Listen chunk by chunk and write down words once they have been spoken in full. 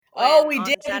Oh, when we on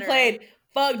did. We Saturday. played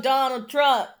Fuck Donald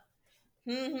Trump.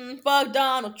 Fuck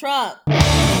Donald Trump.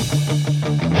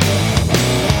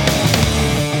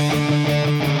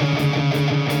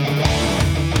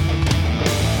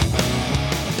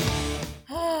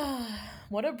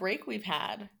 What a break we've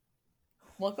had.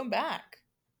 Welcome back.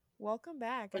 Welcome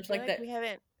back. Which, I feel like like that- we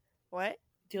haven't. What?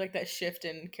 Do you like that shift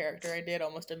in character I did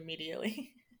almost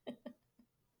immediately?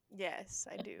 Yes,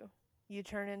 I do. You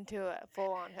turn into a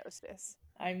full-on hostess.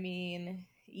 I mean,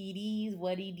 it is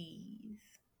what it is.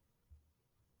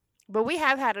 But we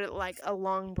have had a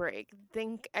long break.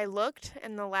 Think I looked,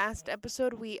 and the last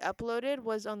episode we uploaded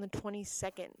was on the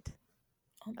 22nd.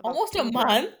 Almost October. a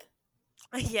month?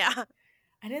 Yeah.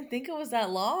 I didn't think it was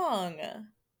that long.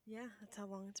 Yeah, that's how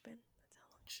long it's been.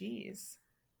 Jeez.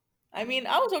 I mean,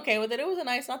 I was okay with it. It was a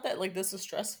nice, not that like this is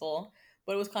stressful,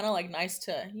 but it was kind of like nice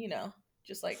to,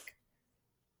 just like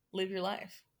live your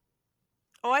life.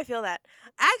 Oh, I feel that.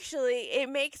 Actually, it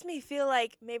makes me feel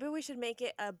like maybe we should make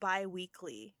it a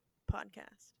bi-weekly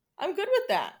podcast. I'm good with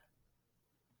that.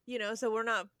 So we're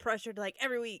not pressured like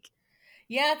every week.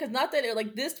 Yeah, because not that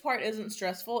like this part isn't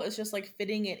stressful. It's just like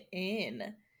fitting it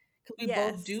in. Because we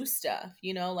both do stuff,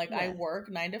 like I work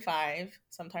 9 to 5,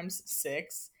 sometimes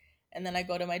 6, and then I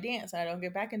go to my dance and I don't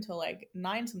get back until like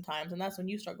 9 sometimes. And that's when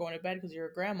you start going to bed because you're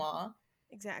a grandma.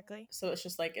 Exactly. So it's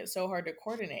just like it's so hard to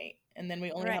coordinate. And then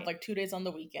we only have like 2 days on the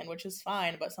weekend, which is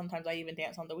fine. But sometimes I even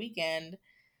dance on the weekend.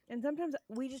 And sometimes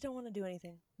we just don't want to do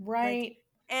anything. Right.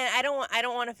 And I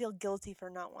don't want to feel guilty for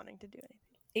not wanting to do anything.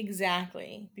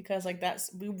 Exactly. Because like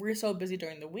we're so busy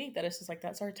during the week that it's just like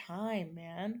that's our time,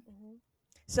 man. Mm-hmm.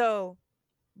 So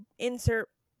insert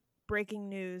breaking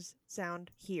news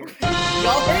sound here.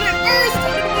 Y'all heard it first.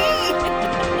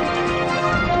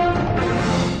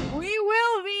 We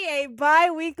will be a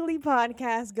bi-weekly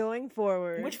podcast going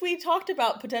forward. Which we talked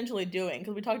about potentially doing,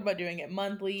 because we talked about doing it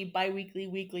monthly, bi-weekly,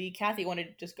 weekly. Kathy wanted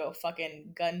to just go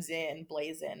fucking guns in,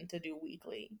 blazing to do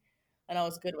weekly. And I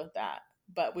was good with that.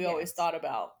 But we always thought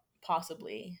about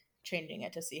possibly changing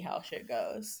it to see how shit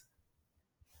goes.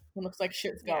 It looks like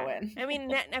shit's going. I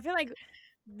mean, I feel like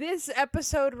this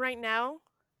episode right now,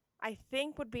 I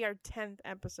think would be our 10th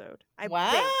episode.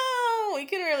 Wow, we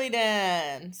can really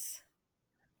dance.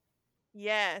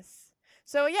 Yes.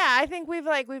 So yeah, I think we've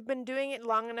been doing it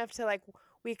long enough to like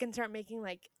we can start making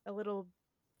like a little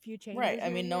few changes. Right. I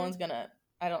mean, no one's gonna,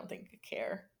 I don't think,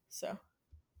 care. So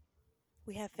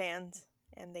we have fans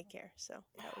and they care, so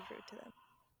that was rude to them.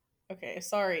 Okay,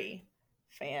 sorry,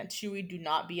 fan. Chewy, do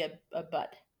not be a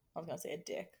butt. I was gonna say a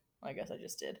dick. I guess I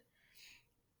just did.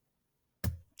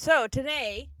 So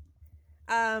today,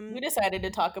 we decided to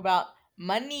talk about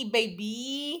money,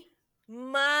 baby.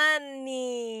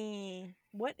 Money.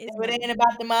 What is money? It ain't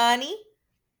about the money.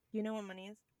 You know what money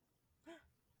is?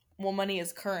 Well, money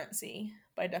is currency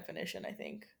by definition, I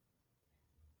think.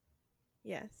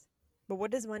 Yes. But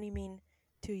what does money mean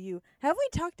to you? Have we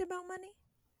talked about money?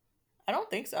 I don't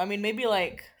think so. I mean, maybe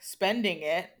like spending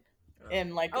it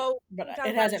and like, but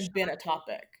it hasn't been a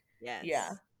topic. Yes.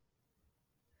 Yeah.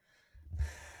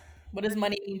 What does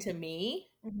money mean to me?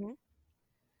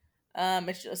 Mm-hmm.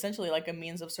 It's essentially like a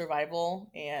means of survival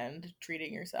and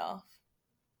treating yourself.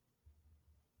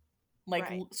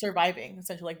 Like surviving,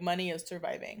 essentially. Like money is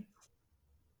surviving.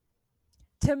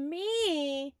 To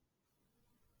me,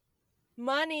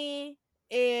 money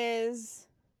is...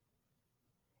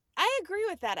 I agree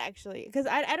with that, actually. Because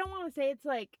I don't want to say it's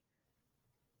like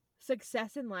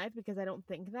success in life, because I don't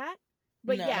think that.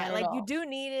 But no, yeah, like you do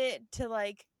need it to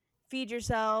like feed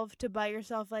yourself, to buy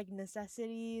yourself like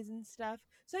necessities and stuff.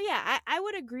 So yeah, I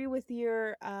would agree with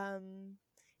your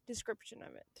description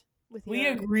of it. We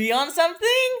agree on something?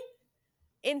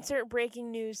 Insert breaking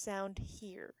news sound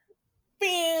here.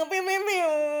 Pew, pew, pew,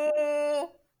 pew.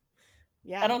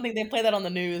 Yeah. I don't think they play that on the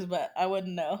news, but I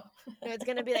wouldn't know. No, it's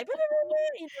gonna be like,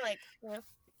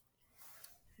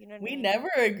 you know. We never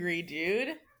agree,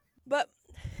 dude. But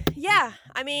yeah,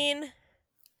 I mean,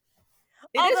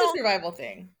 it is a survival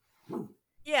thing.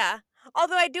 Yeah,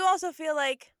 although I do also feel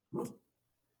like,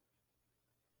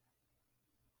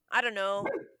 I don't know.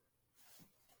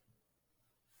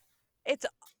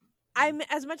 I'm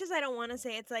as much as I don't want to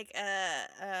say it's like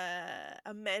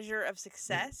a measure of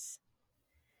success.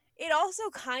 It also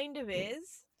kind of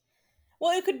is.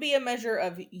 Well, it could be a measure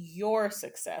of your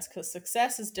success, because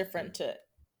success is different to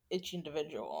each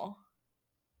individual.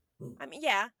 I mean,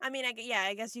 yeah. I mean,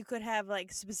 I guess you could have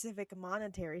like specific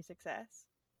monetary success.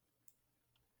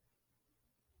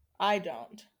 I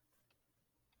don't.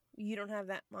 You don't have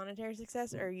that monetary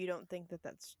success, or you don't think that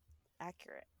that's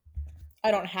accurate? I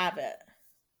don't have it.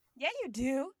 Yeah, you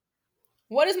do.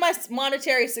 What is my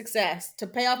monetary success? To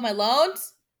pay off my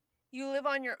loans? You live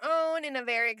on your own in a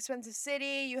very expensive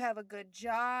city. You have a good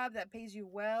job that pays you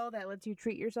well, that lets you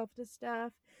treat yourself to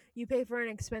stuff. You pay for an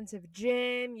expensive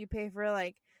gym. You pay for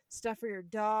like stuff for your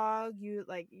dog.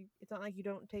 It's not like you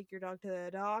don't take your dog to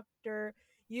the doctor.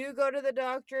 You go to the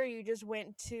doctor. You just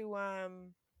went to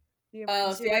the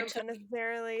emergency room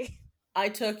unnecessarily. I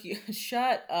took you.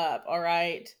 Shut up. All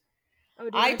right. Oh,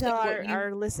 do you want to tell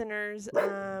our listeners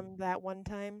that one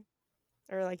time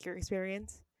or like your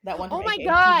experience? That one time. Oh my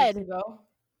God.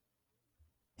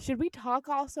 Should we talk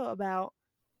also about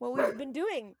what we've been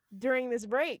doing during this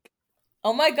break?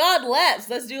 Oh my God,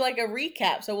 let's do like a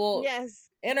recap. So we'll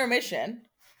intermission.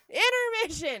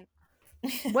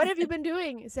 What have you been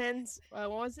doing since what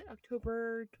was it,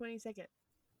 October 22nd?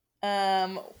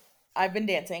 I've been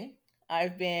dancing.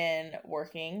 I've been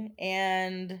working,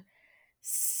 and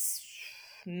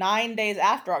 9 days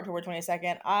after October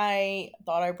 22nd, I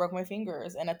thought I broke my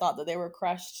fingers, and I thought that they were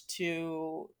crushed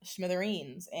to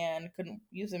smithereens and couldn't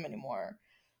use them anymore.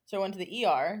 So I went to the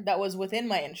ER. That was within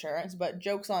my insurance, but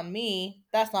joke's on me,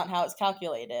 that's not how it's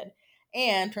calculated.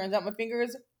 And turns out my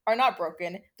fingers are not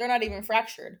broken. They're not even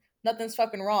fractured. Nothing's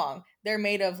fucking wrong. They're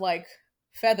made of like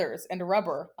feathers and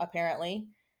rubber, apparently,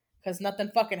 because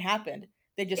nothing fucking happened.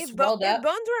 They just swelled up. If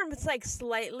bones were like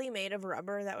slightly made of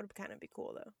rubber, that would kind of be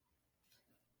cool though.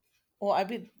 Well,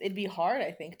 it'd be hard,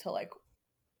 I think, to like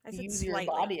use your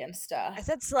body and stuff. I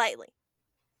said slightly.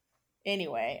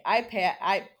 Anyway, I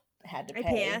had to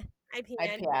pay. I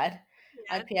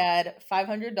paid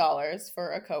 $500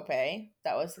 for a copay.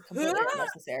 That was completely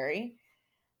unnecessary.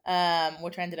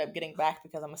 Which I ended up getting back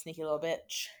because I'm a sneaky little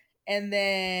bitch. And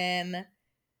then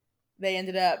they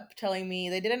ended up telling me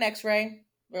they did an X-ray.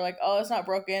 They're like, "Oh, it's not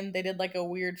broken." They did like a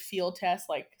weird field test,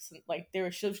 like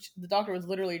the doctor was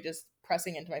literally just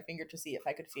pressing into my finger to see if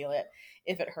I could feel it,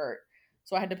 if it hurt.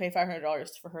 So I had to pay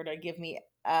 $500 for her to give me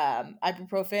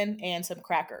ibuprofen and some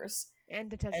crackers, and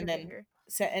to touch finger,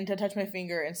 and to touch my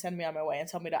finger and send me on my way and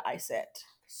tell me to ice it.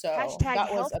 So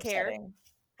that was upsetting.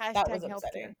 That was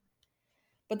upsetting.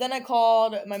 But then I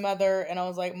called my mother and I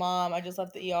was like, "Mom, I just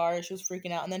left the ER." She was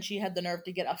freaking out, and then she had the nerve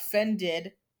to get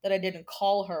offended that I didn't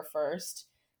call her first.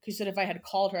 She said if I had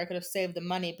called her, I could have saved the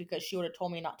money because she would have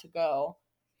told me not to go.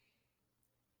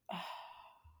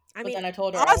 Then I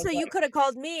told her. Also, you could have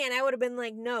called me, and I would have been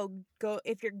like, "No, go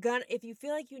if you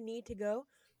feel like you need to go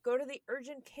to the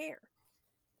urgent care."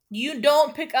 You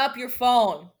don't pick up your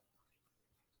phone.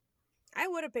 I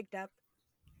would have picked up.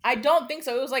 I don't think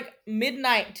so. It was like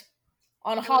midnight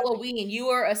on Halloween. You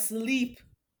were asleep.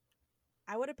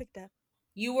 I would have picked up.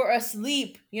 You were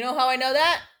asleep. You know how I know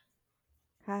that?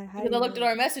 Because I looked at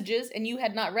our messages and you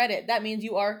had not read it. That means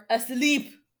you are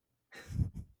asleep.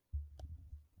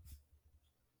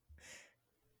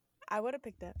 I would have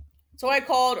picked up. So I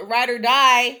called Ride or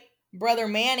Die, Brother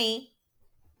Manny,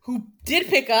 who did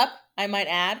pick up, I might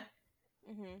add,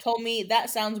 told me that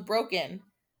sounds broken.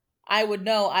 I would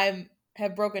know I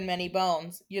have broken many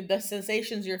bones. The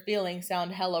sensations you're feeling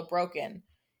sound hella broken.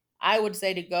 I would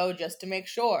say to go just to make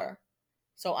sure.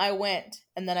 So I went,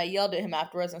 and then I yelled at him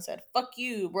afterwards and said, "Fuck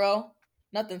you, bro.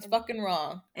 Nothing's fucking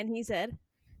wrong." And he said?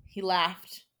 He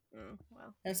laughed.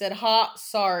 Well. And said, "Ha,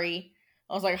 sorry."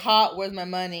 I was like, "Ha, where's my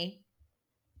money?"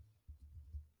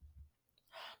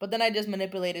 But then I just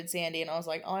manipulated Sandy, and I was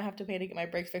like, "Oh, I have to pay to get my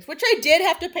brakes fixed," which I did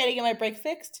have to pay to get my brakes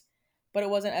fixed, but it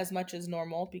wasn't as much as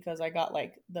normal because I got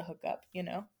like the hookup, you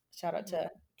know. Shout out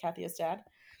to Kathy's dad.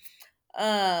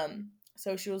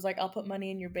 So she was like, "I'll put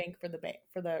money in your bank for the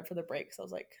brakes." I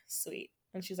was like, "Sweet."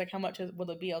 And she's like, "How much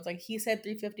will it be?" I was like, "He said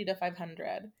 $350 to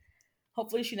 $500.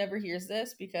 Hopefully she never hears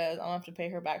this because I'll have to pay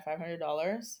her back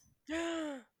 $500.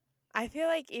 I feel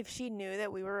like if she knew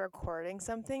that we were recording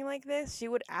something like this, she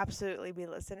would absolutely be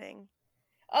listening.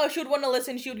 Oh, she would want to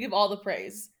listen. She would give all the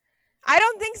praise. I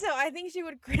don't think so. I think she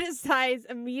would criticize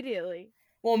immediately.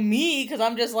 Well, me, because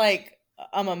I'm just like,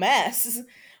 I'm a mess.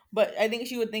 But I think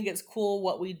she would think it's cool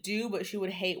what we do, but she would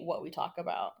hate what we talk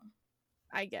about.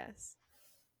 I guess.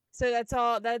 So that's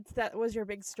all. That was your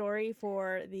big story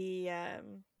for the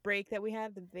break that we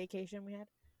had, the vacation we had?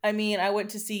 I mean, I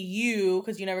went to see you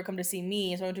because you never come to see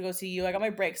me. So I went to go see you. I got my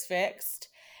brakes fixed.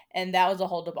 And that was a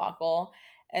whole debacle.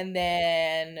 And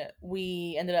then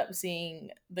we ended up seeing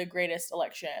the greatest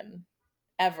election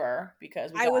ever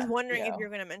because I was wondering if you were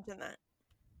going to mention that.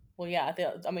 Well, yeah,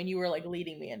 I mean, you were like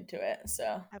leading me into it,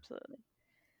 so absolutely.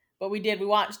 But we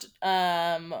watched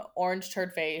Orange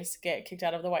Turdface get kicked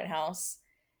out of the White House,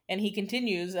 and he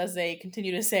continues as they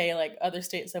continue to say like other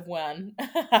states have won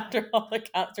after all the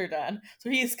counts are done. So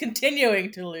he's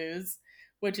continuing to lose,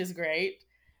 which is great.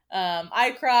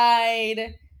 I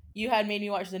cried. You had made me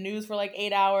watch the news for like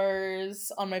 8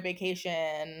 hours on my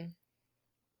vacation.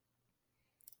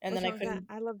 And then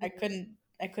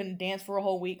I couldn't dance for a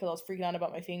whole week because I was freaking out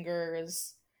about my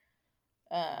fingers.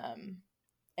 And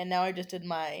now I just did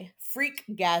my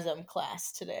Freakgasm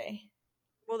class today.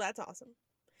 Well, that's awesome.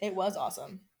 It was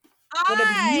awesome. What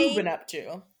have you been up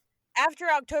to? After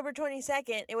October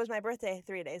 22nd, it was my birthday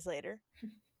 3 days later.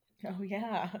 Oh,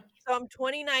 yeah. So I'm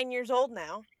 29 years old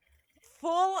now.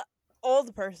 Full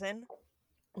old person.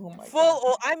 Oh, my God.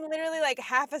 Old. I'm literally like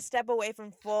half a step away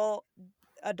from full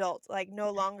adult. Like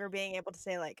no longer being able to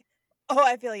say like, oh,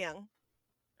 I feel young.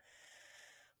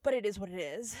 But it is what it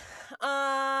is.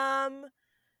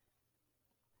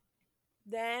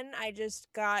 Then I just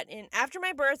got in after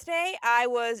my birthday. I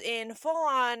was in full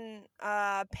on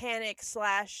panic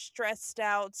 / stressed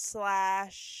out /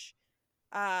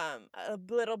 a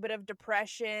little bit of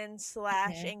depression /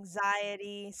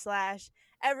 anxiety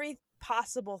 / every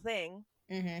possible thing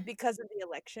because of the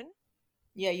election.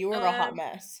 Yeah, you were a hot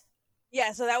mess.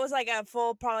 Yeah, so that was like a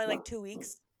full probably like 2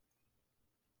 weeks,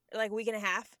 like week and a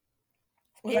half.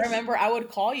 Well, I remember I would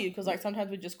call you because like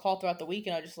sometimes we just call throughout the week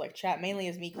and I just like chat. Mainly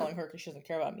as me calling her because she doesn't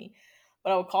care about me,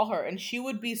 but I would call her and she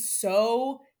would be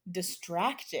so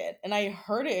distracted, and I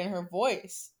heard it in her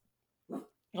voice. I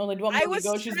was like, "Do you want me to let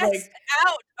you go?" She's like,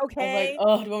 "Out." Okay. I was like,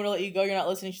 "Oh, do you want me to let you go? You're not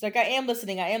listening." She's like, "I am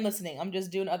listening. I am listening. I'm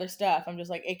just doing other stuff. I'm just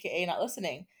like, AKA not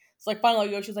listening." It's like finally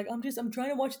you go. She's like, I'm trying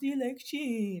to watch the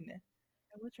election."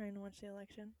 I was trying to watch the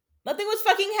election. Nothing was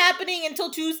fucking happening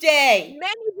until Tuesday.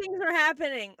 Many things were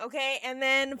happening, okay? And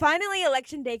then finally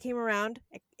election day came around,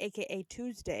 aka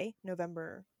Tuesday,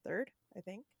 November 3rd, I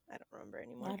think. I don't remember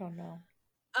anymore. I don't know.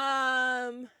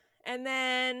 And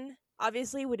then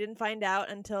obviously we didn't find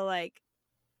out until like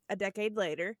a decade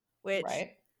later, which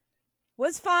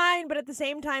was fine, but at the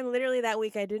same time, literally that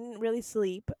week I didn't really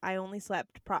sleep. I only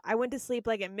slept I went to sleep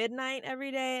like at midnight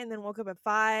every day and then woke up at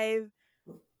 5,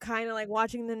 kind of like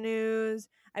watching the news.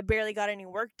 I barely got any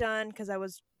work done because I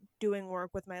was doing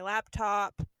work with my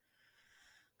laptop.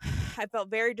 I felt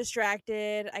very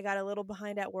distracted. I got a little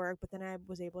behind at work, but then I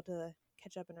was able to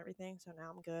catch up and everything, so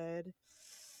now I'm good.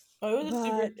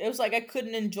 Oh, it was like I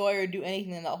couldn't enjoy or do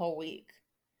anything in that whole week.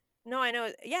 No, I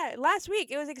know. Yeah, last week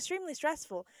it was extremely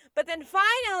stressful. But then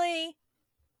finally,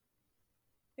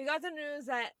 we got the news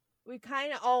that we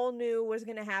kind of all knew was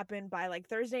going to happen by like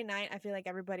Thursday night. I feel like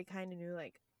everybody kind of knew,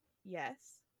 like,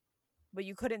 yes. But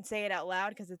you couldn't say it out loud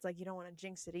because it's like you don't want to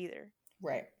jinx it either.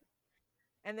 Right.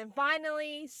 And then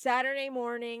finally, Saturday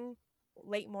morning,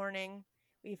 late morning,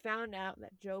 we found out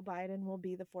that Joe Biden will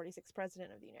be the 46th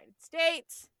president of the United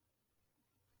States.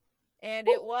 And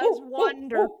it was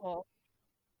wonderful.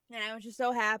 And I was just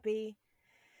so happy.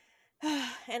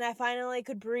 And I finally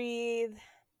could breathe.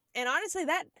 And honestly,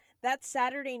 that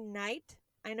Saturday night,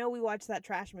 I know we watched that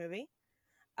trash movie.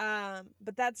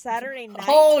 But that Saturday night.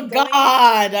 Oh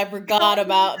God, I forgot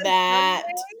about that.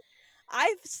 Sunday,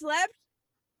 I've slept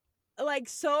like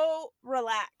so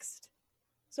relaxed.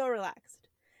 So relaxed.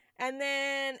 And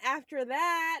then after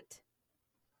that,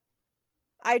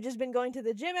 I've just been going to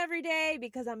the gym every day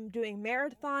because I'm doing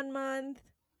marathon month,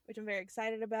 which I'm very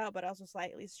excited about, but also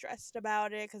slightly stressed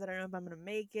about it because I don't know if I'm going to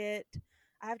make it.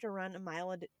 I have to run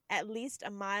at least a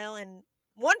mile and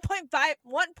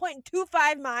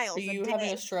 1.25 miles. Are you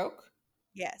having a stroke?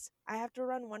 Yes. I have to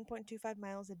run 1.25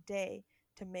 miles a day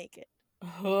to make it.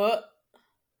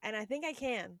 And I think I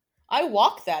can. I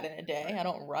walk that in a day. I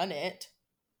don't run it.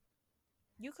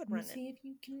 You could run it. See if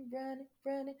you can run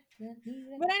it.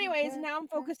 But anyways, now I'm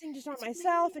focusing just on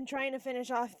myself and trying to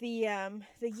finish off the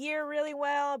year really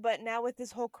well. But now with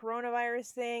this whole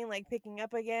coronavirus thing, like picking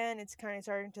up again, it's kind of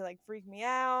starting to like freak me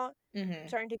out. I'm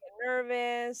starting to get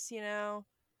nervous. You know,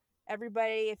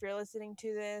 everybody, if you're listening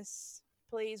to this,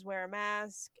 please wear a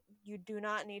mask. You do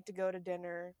not need to go to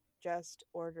dinner. Just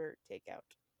order takeout.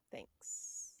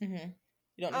 Thanks. You don't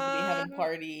need to be having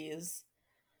parties.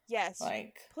 Yes.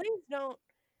 Like, please don't.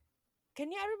 Can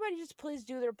you everybody just please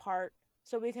do their part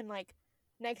so we can like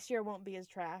next year won't be as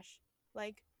trash?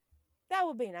 Like that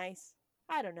would be nice.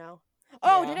 I don't know.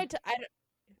 Oh, yeah.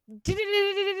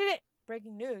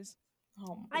 Breaking news.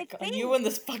 Oh my God. You and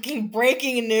this fucking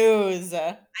breaking news.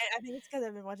 I think it's because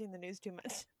I've been watching the news too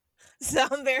much. So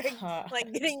I'm very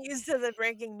like getting used to the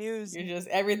breaking news. You're just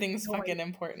everything's fucking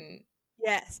important.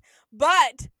 Yes.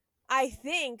 But I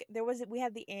think we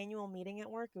had the annual meeting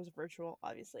at work. It was virtual,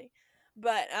 obviously.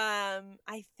 But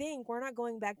I think we're not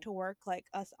going back to work like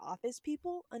us office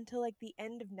people until like the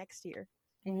end of next year.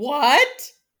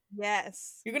 What?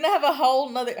 Yes. You're gonna have a whole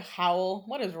nother howl.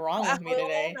 What is wrong with me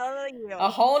today? A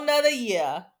whole nother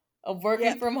year of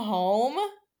working from home.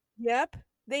 Yep.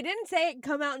 They didn't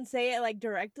come out and say it like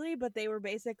directly, but they were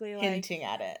basically like hinting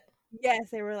at it. Yes,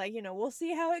 they were like, we'll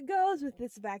see how it goes with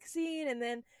this vaccine, and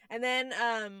then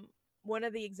one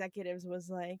of the executives was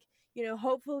like,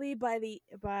 hopefully by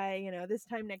this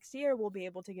time next year we'll be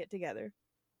able to get together.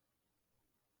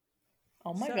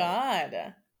 Oh my So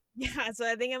god. yeah, so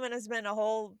I think I'm gonna spend a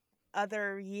whole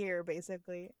other year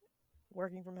basically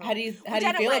working from How home, do you how which do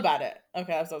I you don't feel mind. about it?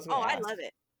 Okay, that's what I was gonna Oh, I ask. love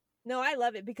it. No, I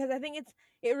love it because I think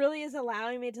it really is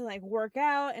allowing me to like work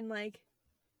out and like,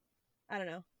 I don't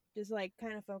know, just like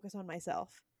kind of focus on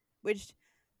myself. Which,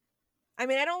 I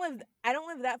mean, I don't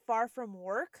live that far from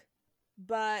work,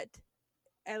 but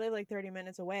I live like 30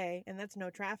 minutes away, and that's no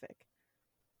traffic.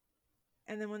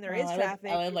 And then when there Oh, is I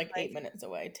traffic, live it's like like, 8 minutes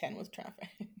away, 10 with traffic.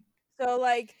 so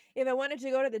like if I wanted to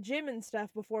go to the gym and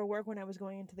stuff before work when I was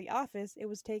going into the office, it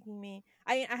was taking me.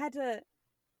 I had to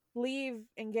leave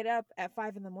and get up at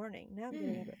 5 in the morning. Now I'm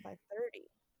getting up at 5:30.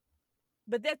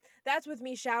 But that's with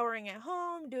me showering at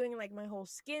home, doing like my whole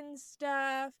skin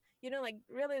stuff, like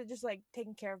really just like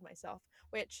taking care of myself,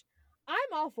 which I'm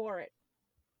all for it.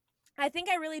 I think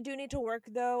I really do need to work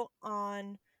though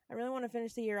on. I really want to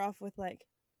finish the year off with like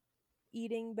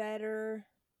eating better,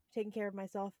 taking care of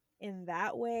myself in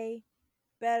that way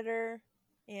better.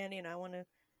 And I want to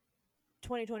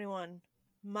 2021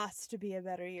 must be a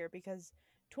better year because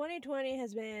 2020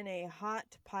 has been a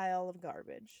hot pile of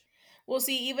garbage. Well,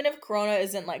 see, even if Corona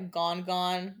isn't like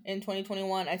gone in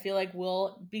 2021, I feel like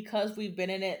because we've been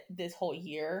in it this whole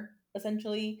year,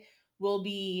 essentially, we'll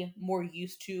be more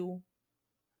used to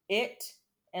it,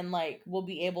 and like we'll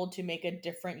be able to make a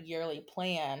different yearly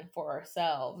plan for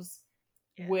ourselves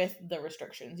Yes. with the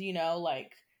restrictions,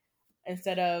 like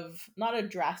instead of not a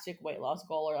drastic weight loss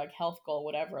goal or like health goal,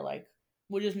 whatever, like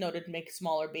we just know to make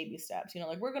smaller baby steps,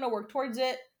 like we're gonna work towards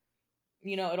it.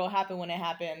 It'll happen when it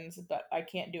happens, but I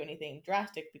can't do anything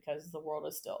drastic because the world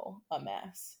is still a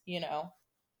mess.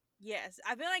 Yes,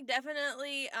 I feel like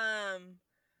definitely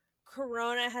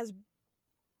Corona has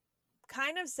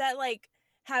kind of set like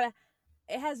how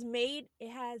it has made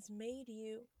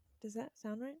you. Does that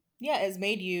sound right? Yeah, it's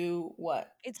made you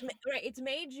what? Right. It's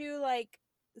made you like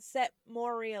set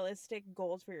more realistic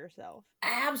goals for yourself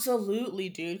Absolutely,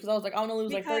 dude. Because I was like, I want to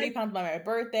lose like 30 because pounds by my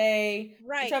birthday,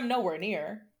 which right, I'm nowhere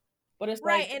near. But it's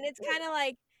right, like, and it's kind of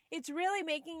like it's really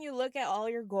making you look at all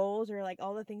your goals or like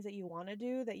all the things that you want to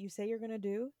do that you say you're gonna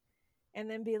do, and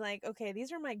then be like, okay,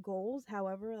 these are my goals.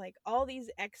 However, like all these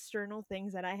external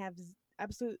things that I have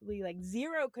absolutely like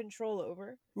zero control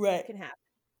over right, can happen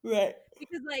right.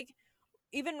 because like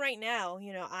even right now,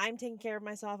 I'm taking care of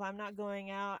myself. I'm not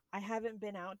going out. I haven't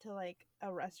been out to like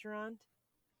a restaurant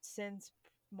since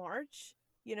March,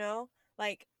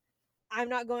 like I'm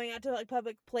not going out to like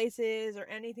public places or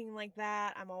anything like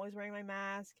that. I'm always wearing my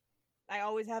mask. I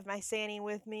always have my Sani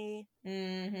with me.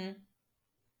 Mm-hmm.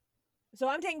 So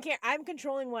I'm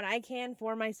controlling what I can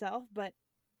for myself, but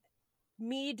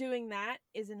me doing that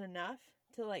isn't enough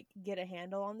to like get a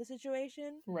handle on the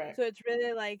situation. Right. So it's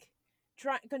really like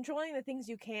controlling the things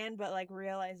you can, but like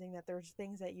realizing that there's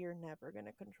things that you're never going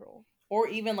to control. Or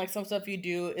even like some stuff you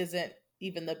do isn't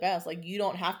even the best. Like you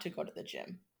don't have to go to the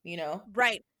gym.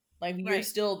 Right. Like Right. you're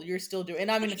still doing,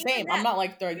 and I mean the Even same. I'm that. not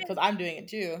like throwing Even because I'm doing it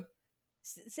too.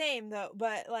 same though,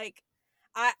 but like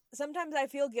I sometimes I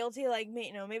feel guilty like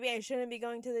maybe I shouldn't be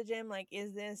going to the gym, like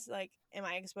is this like am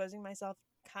I exposing myself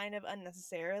kind of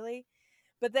unnecessarily?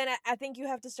 But then I think you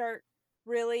have to start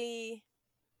really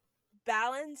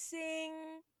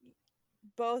balancing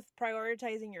both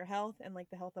prioritizing your health and like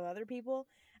the health of other people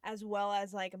as well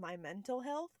as like my mental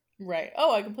health Right.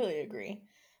 Oh, I completely agree.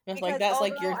 It's like because that's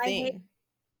like although your I hate thing.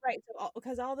 right so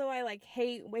because although I like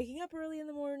hate waking up early in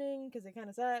the morning because it kind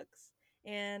of sucks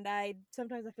and I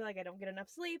sometimes I feel like I don't get enough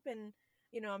sleep and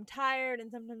I'm tired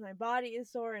and sometimes my body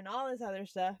is sore and all this other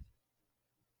stuff,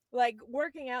 like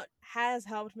working out has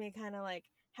helped me kind of like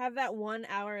have that 1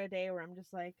 hour a day where I'm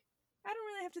just like I don't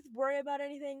really have to worry about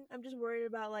anything. I'm just worried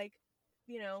about like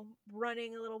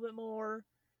running a little bit more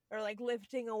or like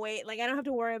lifting a weight. Like I don't have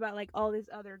to worry about like all this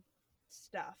other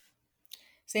stuff.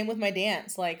 Same with my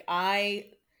dance. Like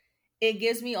it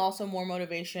gives me also more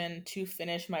motivation to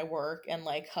finish my work and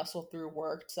like hustle through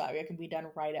work so that I can be done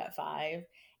right at 5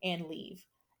 and leave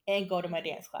and go to my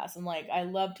dance class. And like I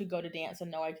love to go to dance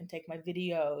and know I can take my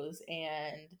videos,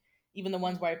 and even the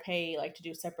ones where I pay like to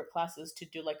do separate classes to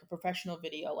do like a professional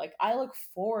video. Like I look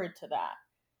forward to that.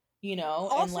 And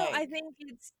Also, I like think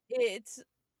it's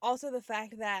also the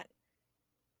fact that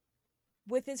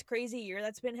with this crazy year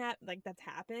that's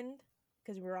happened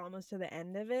because we're almost to the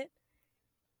end of it.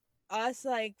 Us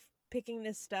like picking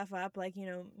this stuff up, like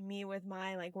me with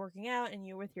my like working out and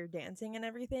you with your dancing and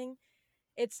everything.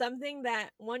 It's something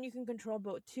that one you can control,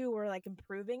 but two we're like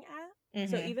improving at.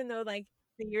 So mhm. even though like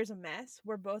the year's a mess.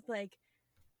 We're both like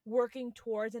working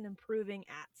towards and improving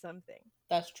at something.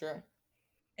 That's true.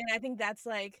 And I think that's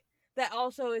like, that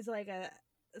also is like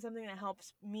something that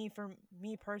helps me, for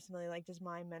me personally, like just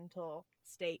my mental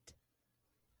state.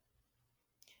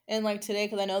 And like today,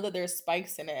 because I know that there's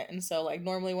spikes in it, and so like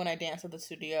normally when I dance at the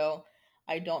studio,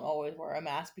 I don't always wear a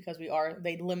mask because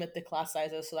they limit the class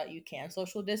sizes so that you can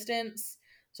social distance.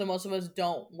 So most of us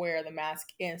don't wear the mask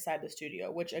inside the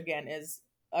studio, which again is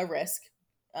a risk.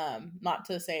 Not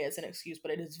to say it's an excuse,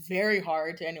 but it is very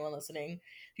hard to anyone listening.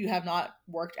 If you have not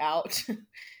worked out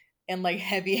and like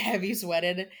heavy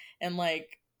sweated and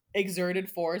like exerted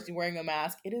force wearing a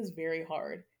mask, it is very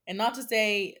hard. And not to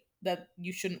say that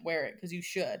you shouldn't wear it, because you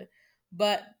should,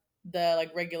 but the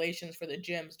like regulations for the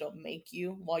gyms don't make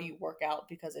you while you work out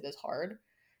because it is hard.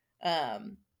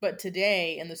 But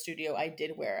today in the studio I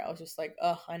did wear it. I was just like,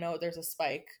 oh, I know there's a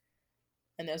spike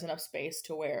and there's enough space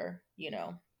to wear,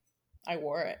 I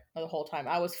wore it the whole time.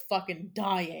 I was fucking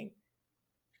dying.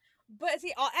 But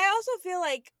see, I also feel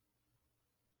like,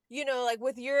 like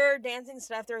with your dancing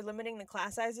stuff, they're limiting the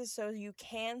class sizes so you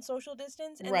can social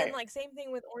distance. And right. Then like same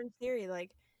thing with Orange Theory.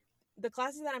 Like the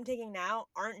classes that I'm taking now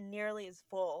aren't nearly as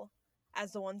full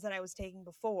as the ones that I was taking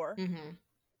before,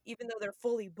 even though they're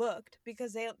fully booked,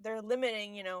 because they're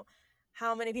limiting,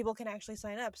 how many people can actually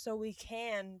sign up, so we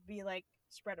can be like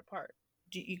spread apart.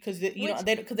 Because they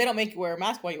don't make you wear a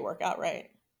mask while you work out,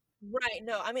 right? Right.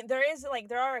 No, I mean there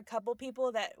are a couple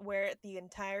people that wear it the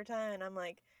entire time, and I'm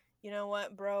like, you know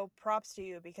what, bro, props to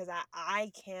you, because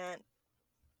I can't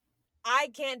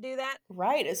do that.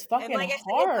 Right, it's fucking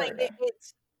hard.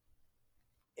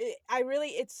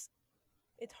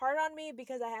 It's hard on me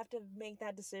because I have to make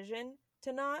that decision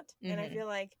to not, and I feel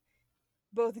like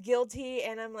both guilty,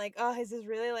 and I'm like, oh, is this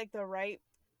really like the right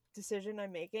decision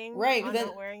I'm making? Right, on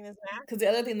not wearing this mask? Because the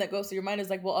other thing that goes through your mind is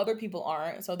like, well, other people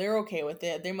aren't, so they're okay with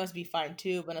it. They must be fine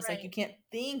too. But it's like, you can't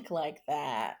think like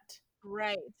that.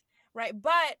 Right.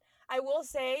 But I will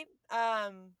say,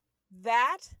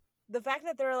 that the fact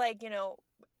that they're like,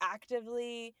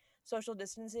 actively social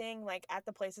distancing, like at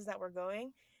the places that we're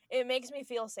going, it makes me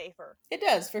feel safer. It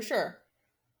does, for sure.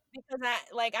 Because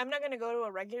I'm not going to go to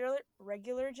a regular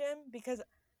gym, because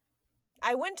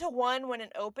I went to one when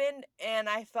it opened and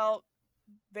I felt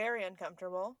very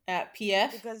uncomfortable. At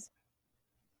PF? Because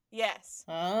yes.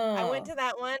 Oh. I went to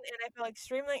that one and I felt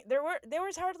extremely, there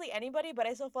was hardly anybody, but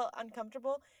I still felt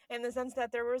uncomfortable in the sense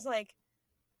that there was like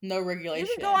no regulation.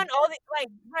 You can go on all the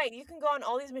you can go on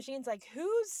all these machines. Like,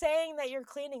 who's saying that you're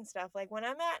cleaning stuff? Like when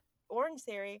I'm at Orange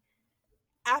Theory,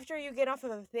 after you get off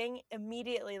of a thing,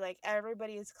 immediately like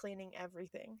everybody is cleaning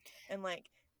everything and like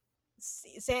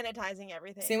sanitizing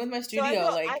everything. Same with my studio.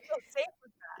 So I feel safe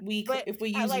with that. If we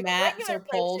use mats or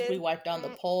poles, we wipe down the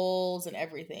poles and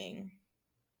everything.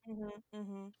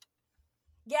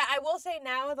 Yeah, I will say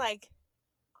now, like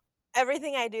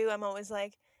everything I do, I'm always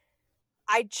like,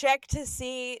 I check to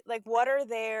see like what are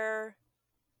their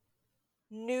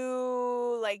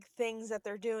new like things that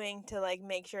they're doing to like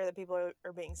make sure that people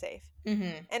are being safe.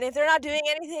 And if they're not doing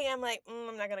anything, I'm like,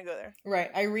 I'm not gonna go there. Right.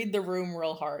 I read the room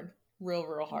real hard,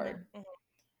 real hard.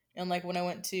 And like when I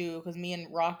went to, because me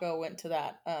and Rocco went to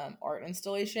that art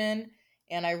installation,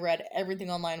 and I read everything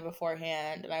online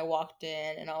beforehand, and I walked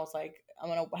in and I was like, I'm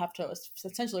gonna have to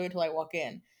essentially wait until I walk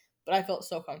in. But I felt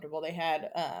so comfortable. They had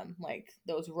like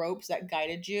those ropes that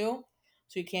guided you,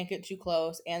 so you can't get too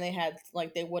close, and they had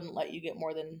like, they wouldn't let you get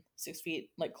more than 6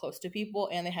 feet like close to people,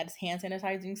 and they had hand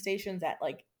sanitizing stations at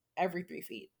like every 3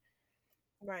 feet.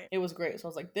 Right. It was great. So I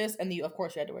was like, this, and of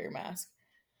course you had to wear your mask.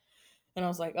 And I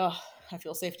was like, oh, I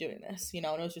feel safe doing this, and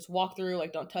it was just walk through,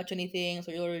 like don't touch anything.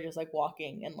 So you're literally just like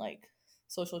walking in like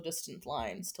social distance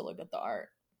lines to look at the art.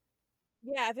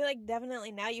 Yeah, I feel like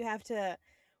definitely now you have to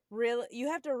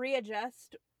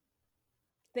readjust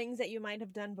things that you might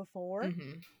have done before,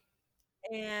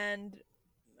 and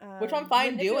which I'm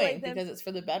fine doing because it's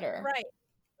for the better, right?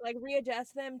 Like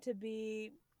readjust them to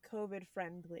be COVID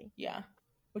friendly. Yeah,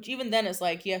 which even then is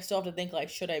like you still have to think like,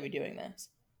 should I be doing this?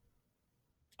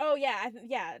 Oh yeah,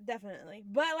 yeah, definitely.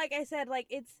 But like I said,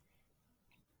 like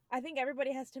I think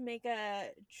everybody has to make a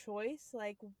choice.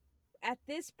 Like at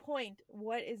this point,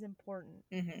 what is important?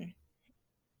 But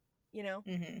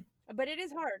it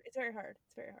is hard. It's very hard.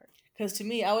 Because to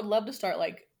me, I would love to start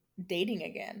like dating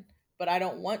again, but I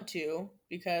don't want to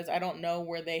because I don't know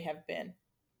where they have been.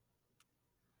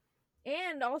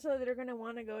 And also, they're gonna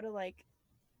want to go to like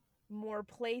more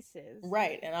places,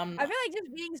 right? And I feel like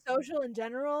just being social in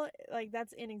general, like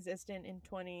that's inexistent in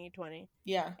 2020.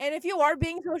 Yeah. And if you are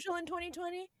being social in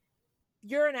 2020,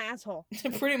 you're an asshole.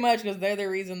 Pretty much, because they're the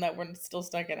reason that we're still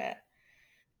stuck in it.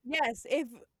 Yes, if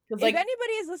if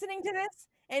anybody is listening to this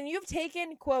and you've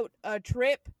taken, quote, a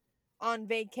trip on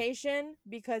vacation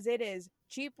because it is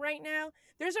cheap right now,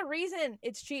 there's a reason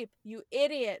it's cheap, you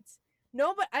idiots.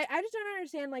 No, but I just don't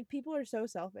understand, like, people are so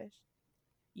selfish.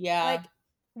 Yeah. Like,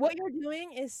 what you're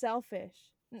doing is selfish.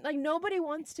 Like, nobody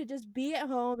wants to just be at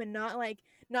home and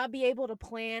not be able to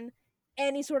plan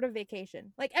any sort of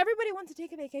vacation. Like, everybody wants to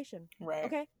take a vacation. Right.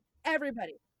 Okay?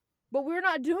 Everybody. But we're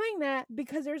not doing that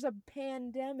because there's a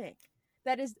pandemic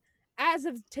that is, as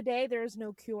of today, there is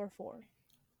no cure for.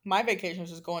 My vacation was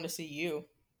just going to see you.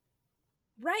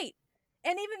 Right.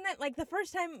 And even that, like, the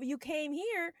first time you came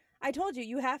here, I told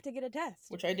you have to get a test.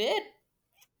 Which I did.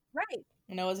 Right.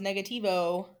 And I was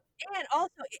negativo. And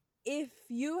also, if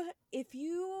you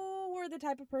were the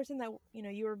type of person that, you know,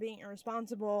 you were being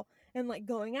irresponsible and, like,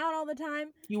 going out all the time,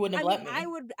 you wouldn't have let me. I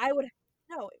would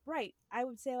no, right. I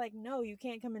would say, like, no, you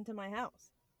can't come into my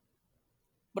house.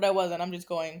 But I wasn't. I'm just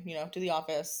going, you know, to the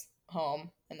office,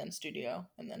 home, and then studio,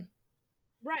 and then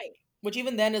right. Which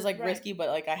even then is, like, risky, but,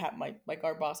 like, I have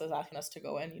our boss is asking us to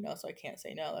go in, you know, so I can't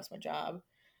say no. That's my job.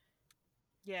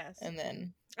 Yes. And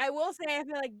then I will say, I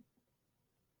feel like,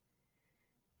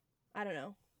 I don't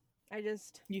know.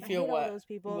 You feel I hate what? all those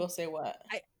people. You will say what?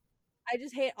 I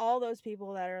just hate all those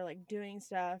people that are, like, doing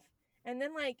stuff. And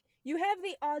then, like, you have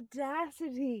the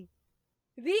audacity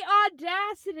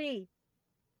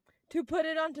to put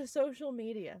it onto social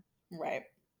media. Right.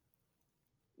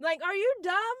 Like, are you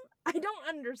dumb? I don't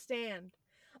understand.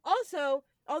 Also,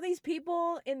 all these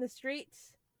people in the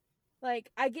streets,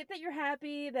 like, I get that you're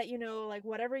happy that, you know, like,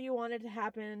 whatever you wanted to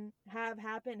happen,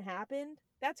 happened.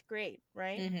 That's great,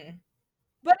 right? Mm-hmm.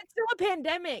 But it's still a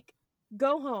pandemic.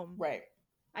 Go home. Right.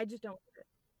 I just don't get it.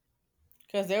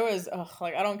 Because there was,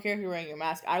 like, I don't care if you're wearing your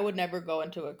mask. I would never go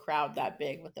into a crowd that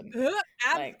big with them.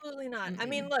 Absolutely not. I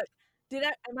mean, look,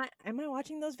 am I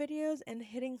watching those videos and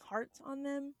hitting hearts on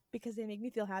them because they make me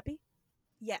feel happy?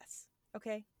 Yes.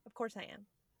 Okay. Of course I am.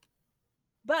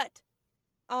 But,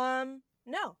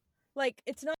 no. Like,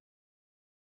 it's not.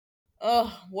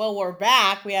 Oh, well, we're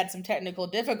back. We had some technical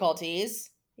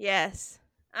difficulties. Yes.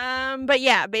 But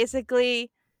yeah,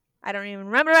 basically, I don't even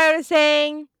remember what I was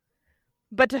saying.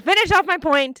 But to finish off my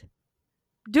point,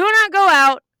 do not go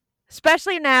out,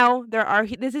 especially now.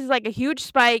 This is like a huge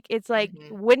spike. It's like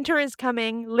winter is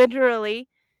coming, literally.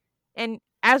 And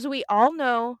as we all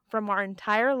know from our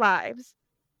entire lives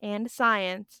and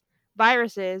science,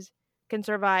 viruses can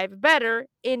survive better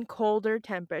in colder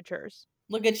temperatures.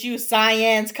 Look at you,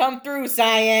 science. Come through,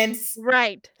 science.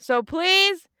 Right. So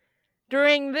please,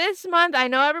 during this month, I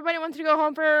know everybody wants to go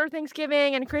home for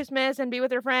Thanksgiving and Christmas and be with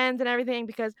their friends and everything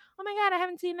because, oh my God, I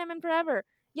haven't seen them in forever.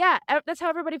 Yeah, that's how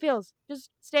everybody feels. Just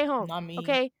stay home. Not me.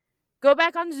 Okay? Go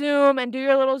back on Zoom and do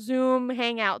your little Zoom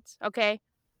hangouts, okay?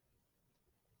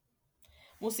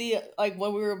 We'll see, like,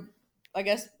 when we were, I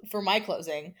guess, for my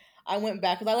closing, I went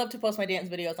back, because I love to post my dance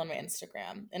videos on my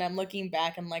Instagram, and I'm looking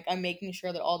back, and, like, I'm making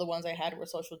sure that all the ones I had were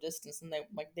social distance, and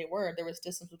there was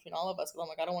distance between all of us, because I'm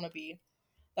like, I don't want to be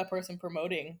that person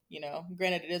promoting, you know,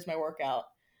 granted, it is my workout,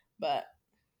 but,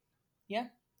 yeah,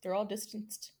 they're all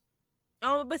distanced.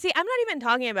 Oh, but see, I'm not even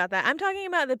talking about that. I'm talking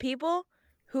about the people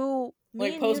who,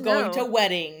 like, post going to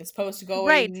weddings, post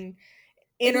going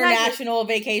international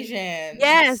vacations.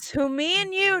 Yes, who me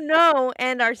and you know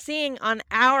and are seeing on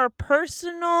our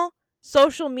personal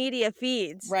social media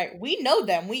feeds. Right. We know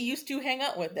them. We used to hang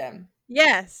out with them.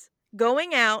 Yes.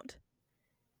 Going out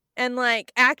and,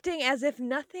 like, acting as if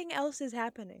nothing else is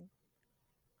happening.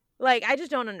 Like, I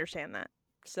just don't understand that.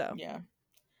 So. Yeah.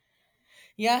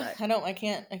 Yeah, but I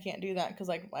can't do that because,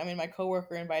 like, I mean, my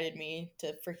coworker invited me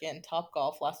to freaking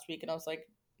Topgolf last week, and I was like,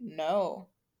 no.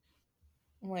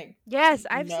 I'm like, yes,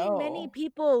 I've seen many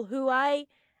people who I,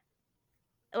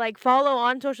 like, follow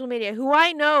on social media, who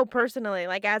I know personally,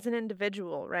 like, as an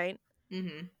individual, right?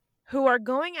 Mm-hmm. Who are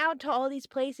going out to all these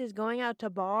places, going out to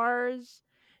bars,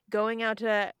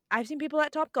 I've seen people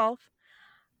at Topgolf,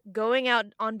 going out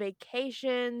on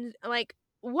vacations, like,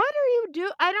 what are you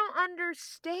doing? I don't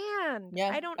understand. Yeah,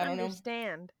 I don't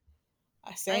understand.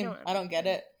 Same. I don't get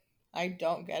it. I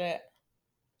don't get it.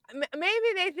 Maybe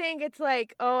they think it's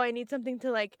like, oh, I need something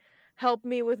to, like, help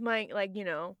me with my, like, you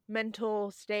know,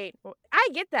 mental state. I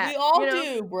get that. We all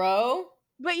do, bro.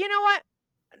 But you know what?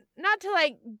 Not to,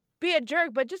 like, be a jerk,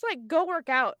 but just, like, go work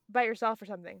out by yourself or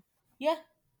something. Yeah.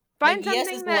 Find something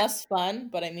yes, it's less fun,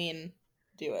 but I mean,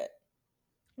 do it.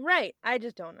 Right. I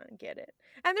just don't get it.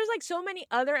 And there's, like, so many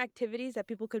other activities that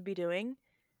people could be doing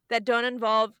that don't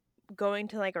involve going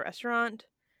to, like, a restaurant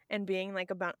and being,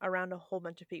 like, around a whole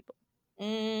bunch of people.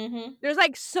 Mm-hmm. There's,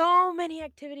 like, so many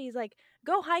activities, like,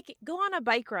 go hiking, go on a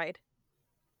bike ride.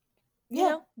 Yeah. You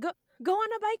know, go on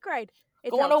a bike ride.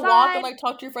 It's go on outside. a walk and like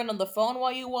talk to your friend on the phone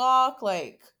while you walk.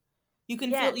 Like you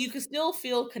can still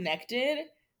feel connected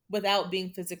without being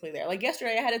physically there. Like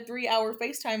yesterday I had a 3-hour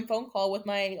FaceTime phone call with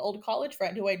my old college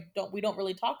friend who we don't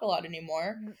really talk a lot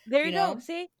anymore. There you go.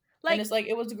 See? Like, and it's like,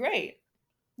 it was great.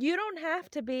 You don't have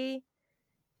to be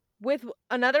with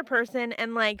another person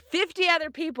and like 50 other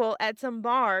people at some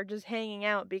bar just hanging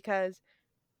out because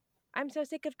I'm so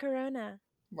sick of Corona.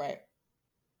 Right.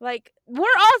 Like, we're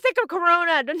all sick of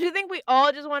Corona. Don't you think we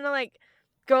all just want to like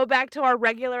go back to our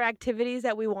regular activities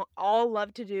that we all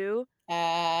love to do?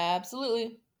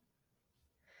 Absolutely.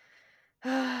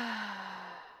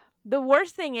 The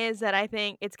worst thing is that I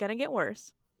think it's going to get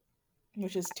worse.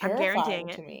 Which is terrifying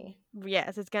to me.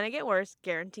 Yes, it's going to get worse,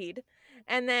 guaranteed.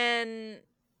 And then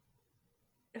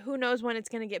who knows when it's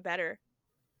going to get better.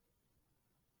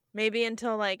 Maybe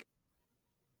until like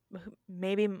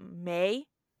maybe May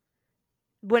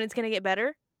when it's going to get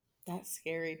better. That's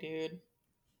scary, dude.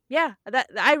 Yeah, that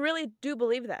I really do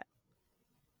believe that.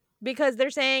 Because they're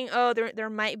saying, oh, there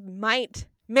might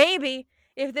maybe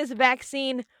if this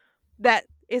vaccine that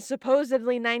is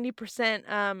supposedly 90%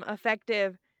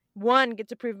 effective, 1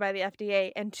 gets approved by the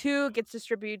FDA and 2 gets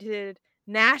distributed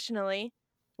nationally.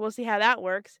 We'll see how that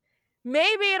works.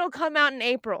 Maybe it'll come out in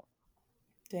April.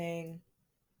 Dang.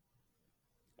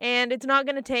 And it's not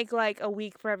going to take like a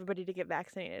week for everybody to get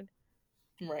vaccinated.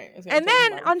 Right. And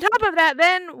then on top of that,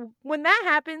 then when that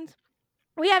happens,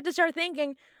 we have to start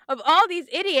thinking of all these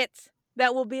idiots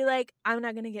that will be like, I'm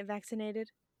not going to get vaccinated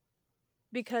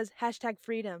because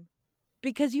 #freedom.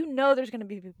 Because you know there's going to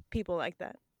be people like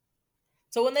that.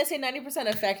 So when they say 90%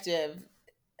 effective,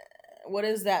 what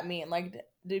does that mean? Like,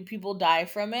 do people die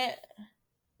from it?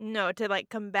 No, to like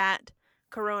combat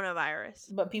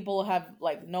coronavirus. But people have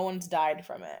like, no one's died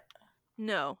from it.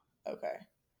 No. Okay.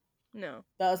 No.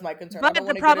 That was my concern. But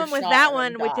the problem with that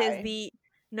one,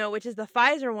 which is the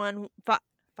Pfizer one,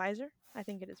 Pfizer? I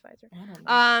think it is Pfizer. I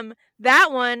don't know.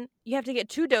 That one you have to get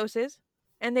 2 doses,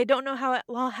 and they don't know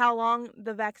how long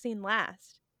the vaccine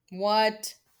lasts.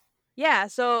 What? Yeah,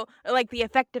 so like the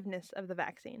effectiveness of the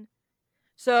vaccine.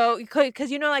 So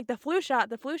because like the flu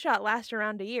shot lasts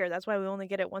around a year. That's why we only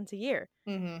get it once a year.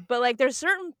 Mm-hmm. But like there's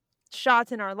certain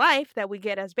shots in our life that we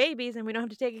get as babies and we don't have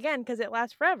to take again because it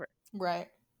lasts forever. Right.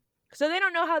 So they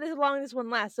don't know how long this one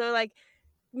lasts. So like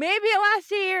maybe it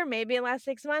lasts a year, maybe it lasts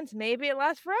 6 months, maybe it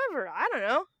lasts forever. I don't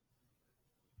know.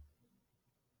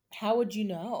 How would you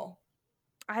know?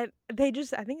 I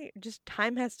think just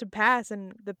time has to pass,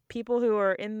 and the people who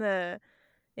are in the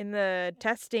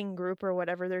testing group or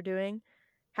whatever they're doing,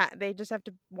 they just have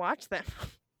to watch them.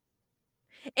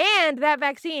 And that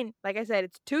vaccine, like I said,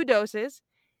 it's 2 doses,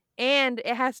 and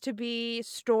it has to be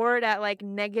stored at like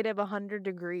negative 100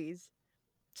 degrees.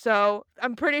 So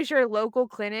I'm pretty sure local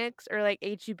clinics or like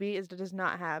HEB does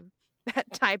not have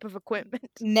that type of equipment.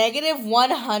 Negative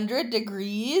 100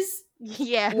 degrees?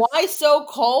 Yes. Why so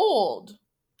cold?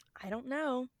 I don't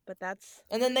know, but that's...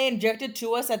 And then they inject it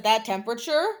to us at that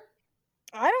temperature?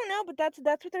 I don't know, but that's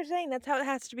what they're saying. That's how it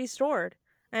has to be stored.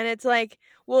 And it's like,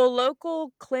 well,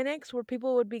 local clinics where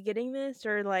people would be getting this,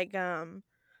 or like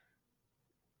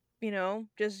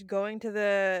just going to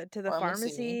the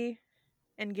pharmacy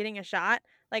and getting a shot.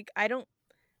 Like I've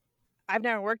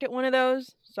never worked at one of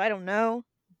those, so I don't know,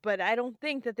 but I don't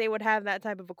think that they would have that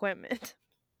type of equipment.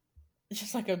 It's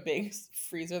just like a big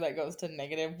freezer that goes to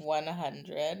negative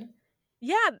 100.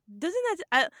 Yeah, doesn't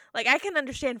that I can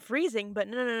understand freezing, but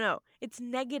no. It's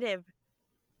negative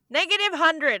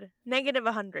 100. Negative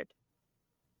 100.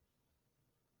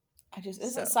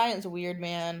 Isn't science weird,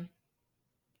 man?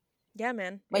 Yeah,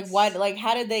 man. Like why? Like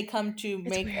how did they come to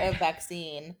make a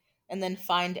vaccine and then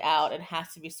find out it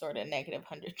has to be stored at negative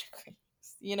 100 degrees?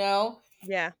 You know?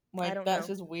 Yeah. Like I don't that's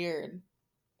know. just weird.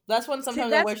 That's when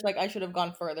sometimes I wish like I should have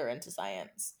gone further into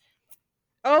science.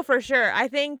 Oh, for sure. I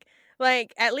think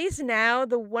like at least now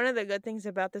one of the good things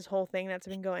about this whole thing that's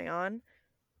been going on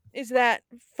is that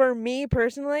for me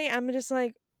personally, I'm just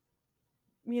like,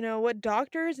 what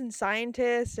doctors and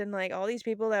scientists and like all these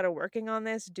people that are working on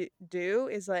this do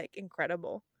is like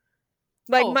incredible.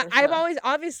 Like I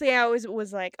always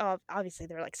was like, oh, obviously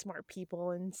they're like smart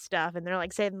people and stuff, and they're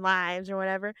like saving lives or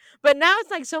whatever. But now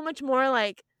it's like so much more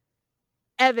like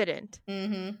evident.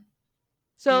 Mm-hmm.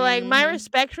 So like my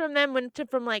respect from them went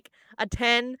from like a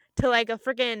 10 to like a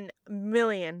freaking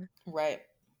million. Right.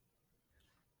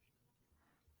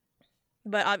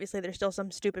 But obviously there's still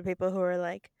some stupid people who are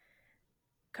like,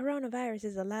 coronavirus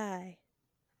is a lie.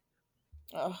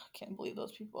 Oh, I can't believe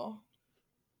those people.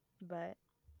 But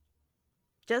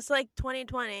just like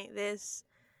 2020, this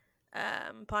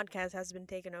podcast has been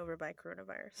taken over by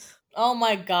coronavirus. Oh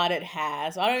my god, it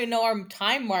has. I don't even know our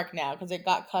time mark now because it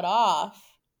got cut off.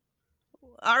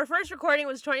 Our first recording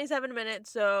was 27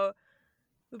 minutes, so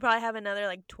we probably have another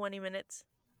like 20 minutes.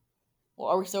 Well,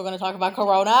 are we still going to talk about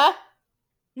Corona?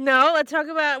 No, let's talk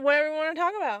about whatever we want to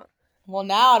talk about. Well,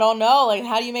 now I don't know. Like,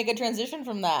 how do you make a transition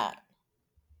from that?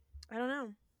 I don't know.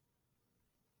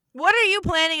 What are you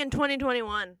planning in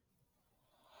 2021?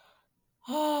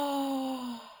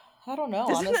 I don't know.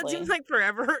 Doesn't honestly, that seem like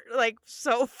forever? Like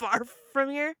so far from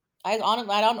here. I don't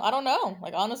know.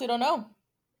 Like, honestly, don't know.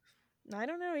 I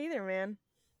don't know either, man.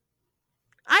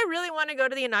 I really want to go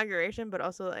to the inauguration, but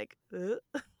also like, oh,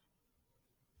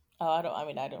 I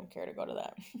don't care to go to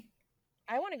that.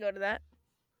 I want to go to that.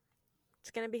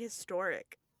 It's gonna be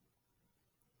historic.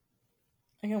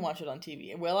 I can watch it on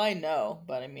TV. Will I? No,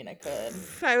 but I mean, I could.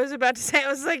 I was about to say, I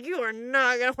was like, you are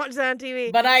not gonna watch that on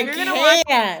TV. But I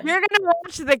can. You're gonna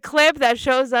watch the clip that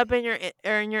shows up in your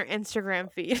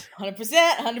Instagram feed. 100%.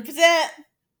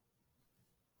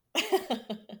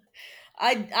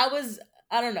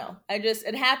 I don't know.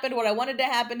 It happened. What I wanted to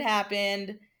happen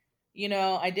happened. You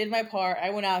know, I did my part.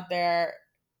 I went out there.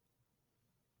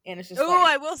 And it's just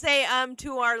I will say,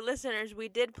 to our listeners, we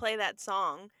did play that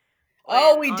song.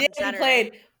 Oh, we did. We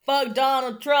played "Fuck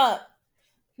Donald Trump."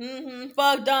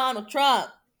 Fuck Donald Trump.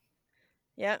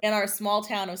 Yep. In our small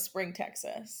town of Spring,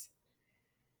 Texas.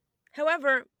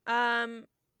 However,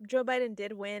 Joe Biden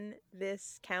did win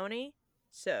this county,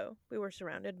 so we were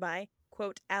surrounded by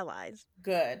quote allies.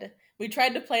 Good. We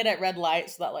tried to play it at red light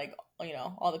so that, like, you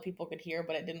know, all the people could hear,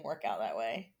 but it didn't work out that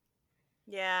way.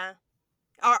 Yeah.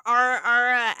 Our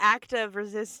act of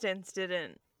resistance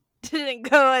didn't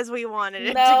go as we wanted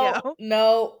it to go.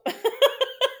 No.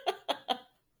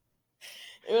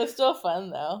 It was still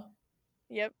fun though.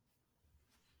 Yep.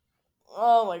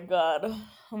 Oh my god.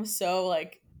 I'm so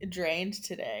like drained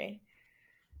today.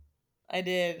 I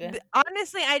did.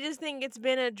 Honestly, I just think it's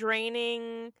been a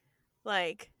draining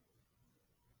like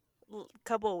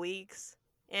couple weeks,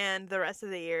 and the rest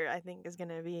of the year I think is going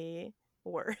to be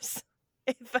worse.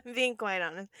 If I'm being quite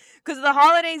honest, because the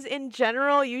holidays in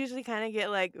general usually kind of get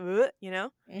like, you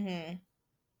know.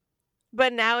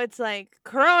 But now it's like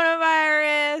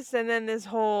coronavirus, and then this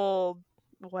whole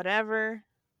whatever.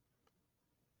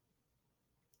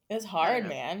 It's hard,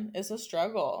 man. It's a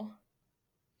struggle.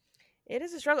 It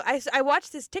is a struggle. I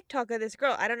watched this TikTok of this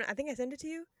girl. I don't know. I think I sent it to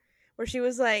you, where she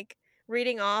was like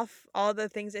reading off all the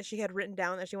things that she had written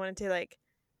down that she wanted to like,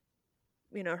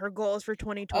 you know, her goals for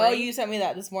 2020. Oh, you sent me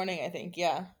that this morning, I think.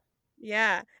 Yeah.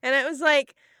 Yeah. And it was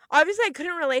like, obviously I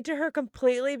couldn't relate to her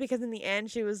completely because in the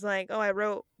end she was like, oh, I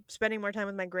wrote spending more time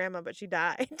with my grandma, but she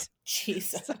died.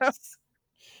 Jesus.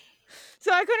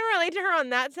 So I couldn't relate to her on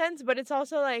that sense, but it's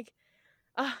also like,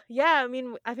 yeah, I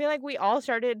mean, I feel like we all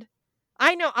started,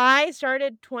 I know I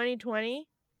started 2020,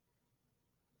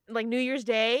 like New Year's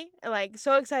Day, like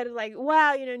so excited, like,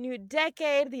 wow, you know, new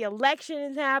decade, the election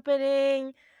is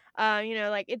happening. You know,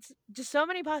 like it's just so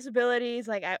many possibilities.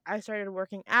 Like I started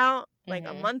working out like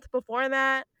a month before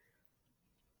that.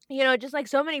 You know, just like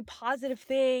so many positive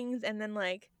things, and then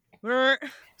like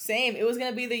same. It was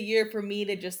gonna be the year for me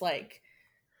to just like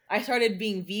I started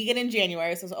being vegan in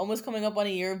January, so it's almost coming up on a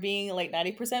year of being like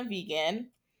 90% vegan.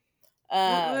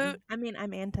 I mean,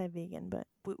 I'm anti-vegan, but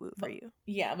woot woot for you.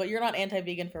 Yeah, but you're not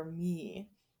anti-vegan for me.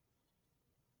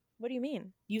 What do you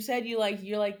mean? You said you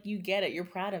get it. You're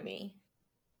proud of me.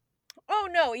 Oh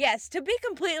no, yes. To be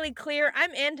completely clear,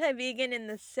 I'm anti-vegan in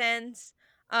the sense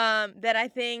that I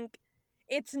think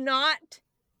it's not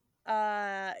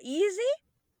easy,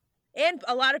 and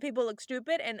a lot of people look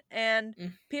stupid,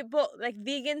 and people like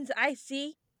vegans I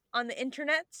see on the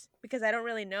internets because I don't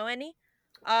really know any.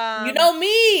 You know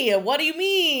me. What do you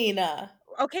mean?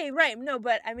 Okay, right. No,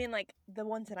 but I mean like the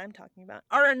ones that I'm talking about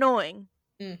are annoying.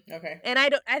 Okay. And I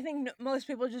think most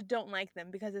people just don't like them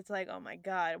because it's like, oh my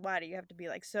god, why do you have to be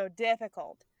like so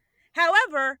difficult?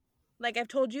 However, like I've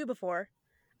told you before,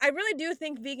 I really do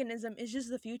think veganism is just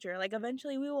the future. Like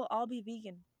eventually we will all be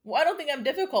vegan. Well, I don't think I'm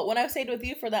difficult. When I stayed with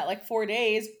you for that like 4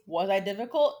 days, was I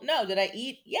difficult? No. Did I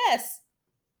eat? Yes.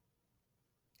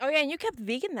 Oh yeah, and you kept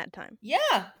vegan that time.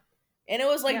 Yeah. And it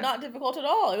was like not difficult at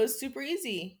all. It was super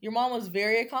easy. Your mom was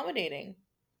very accommodating.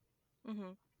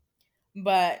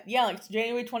 But yeah, like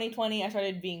January 2020, I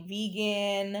started being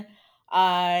vegan.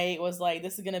 I was like,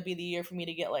 this is gonna be the year for me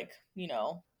to get like, you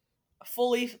know,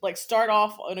 fully like start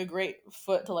off on a great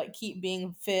foot to like keep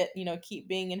being fit, you know, keep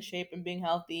being in shape and being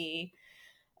healthy.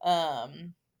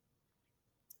 I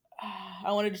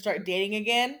wanted to start dating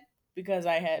again because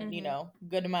I had, you know,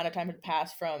 good amount of time had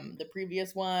passed from the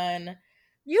previous one.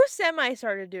 You semi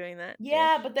started doing that.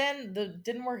 Yeah, but then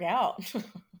didn't work out.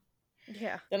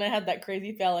 Yeah. Then I had that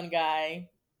crazy felon guy,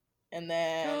 and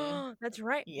then That's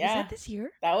right. yeah, was that this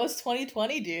year? That was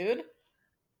 2020, dude.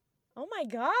 Oh my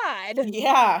god.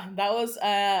 Yeah, that was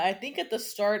I think at the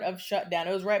start of shutdown.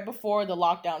 It was right before the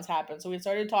lockdowns happened. So we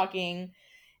started talking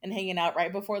and hanging out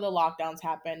right before the lockdowns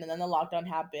happened, and then the lockdown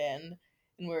happened,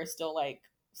 and we were still like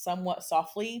somewhat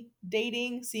softly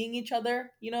dating, seeing each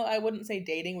other. You know, I wouldn't say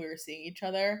dating, we were seeing each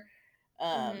other.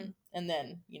 And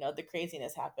then, you know, the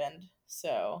craziness happened.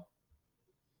 So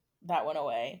that went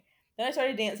away. Then I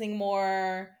started dancing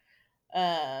more.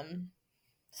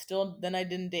 Still then I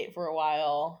didn't date for a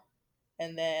while,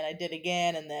 and then I did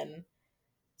again, and then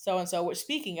so and so, which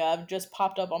speaking of, just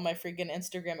popped up on my freaking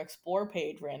Instagram Explore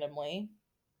page randomly.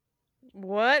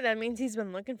 What? That means he's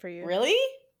been looking for you. Really?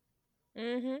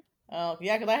 Mm-hmm. Oh,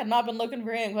 yeah, because I had not been looking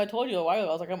for him. I told you a while ago,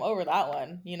 I was like, I'm over that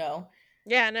one, you know?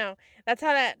 Yeah, no. That's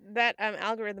how that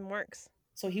algorithm works.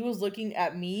 So he was looking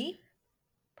at me?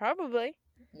 Probably.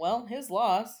 Well, his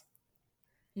loss.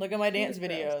 Look at my dance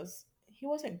videos. He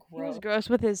wasn't gross. He was gross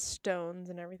with his stones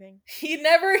and everything. He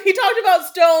talked about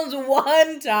stones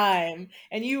one time,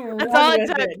 and you ran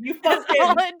with it. You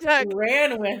fucking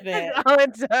ran with it. That's all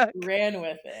it took. Ran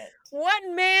with it. What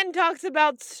man talks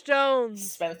about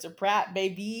stones? Spencer Pratt,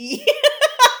 baby.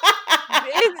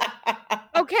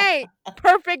 Okay,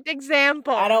 perfect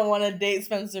example. I don't want to date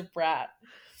Spencer Pratt.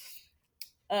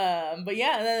 But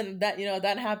yeah, and then that, you know,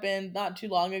 that happened not too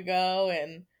long ago,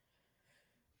 and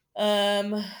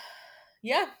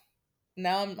yeah,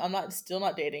 now I'm still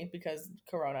not dating because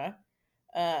Corona.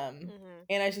 And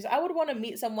I would want to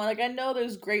meet someone. Like, I know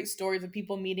there's great stories of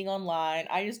people meeting online.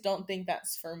 I just don't think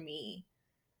that's for me.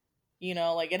 You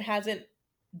know, like, it hasn't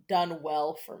done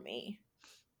well for me.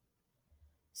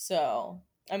 So,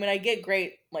 I mean, I get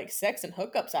great like sex and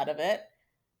hookups out of it,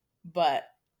 but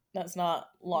that's not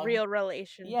long real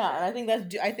relationship. Yeah, and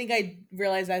I think I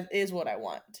realize that is what I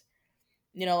want.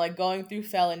 You know, like going through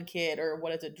Felon Kid, or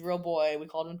what is it, Drill Boy? We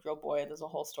called him Drill Boy. There's a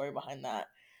whole story behind that.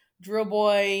 Drill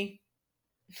Boy.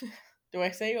 Do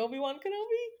I say Obi-Wan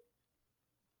Kenobi?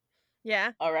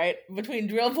 Yeah. All right. Between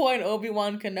Drill Boy and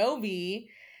Obi-Wan Kenobi,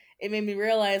 it made me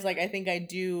realize, like, I think I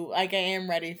am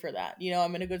ready for that. You know,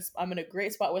 I'm in a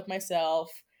great spot with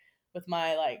myself, with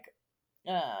my like,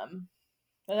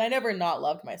 but I never not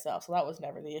loved myself, so that was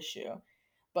never the issue.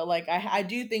 But like, I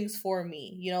do things for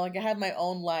me, you know, like I have my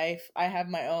own life, I have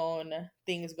my own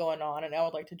things going on, and I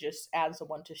would like to just add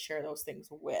someone to share those things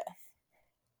with.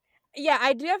 Yeah,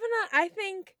 I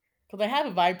think because I have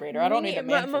a vibrator. I don't need a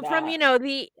man for that. From, you know,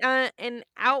 the an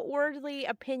outwardly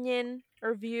opinion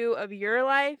or view of your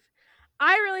life,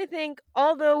 I really think,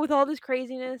 although with all this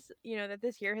craziness, you know, that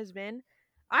this year has been,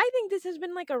 I think this has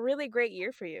been like a really great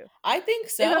year for you. I think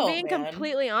so. If I'm being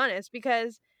completely honest,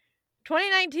 because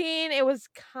 2019, it was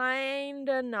kind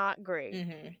of not great.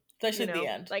 Especially at the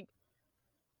end. Like,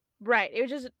 right. It was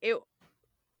just,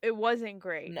 it wasn't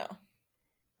great. No.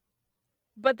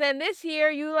 But then this year,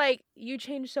 you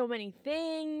changed so many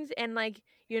things, and like,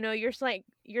 you know, you're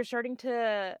starting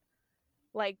to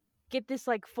like get this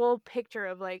like full picture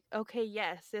of like, okay,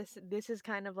 yes, this is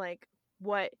kind of like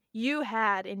what you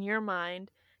had in your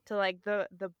mind to like the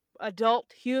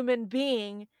adult human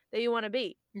being that you want to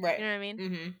be. Right. You know what I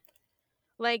mean?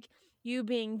 Like, you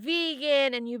being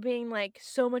vegan and you being like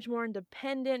so much more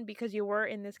independent because you were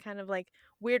in this kind of like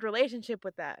weird relationship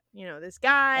with that, you know, this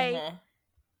guy.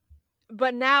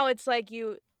 But now it's like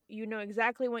you know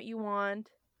exactly what you want.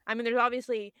 I mean, there's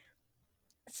obviously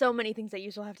so many things that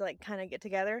you still have to like kind of get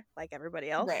together, like everybody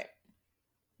else. Right.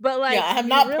 But like, yeah, I'm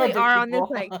not really are on this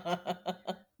like,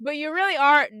 but you really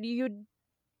are.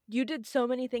 You did so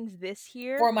many things this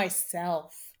year for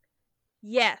myself.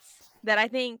 Yes, that I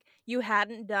think you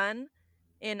hadn't done,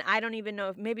 and I don't even know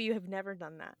if maybe you have never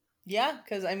done that. Yeah,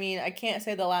 because I mean, I can't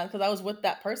say the last, because I was with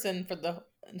that person for the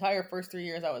entire first 3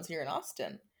 years I was here in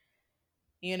Austin.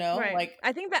 You know, right. Like,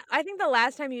 I think the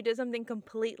last time you did something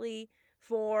completely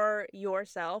for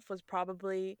yourself was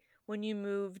probably when you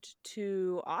moved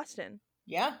to Austin.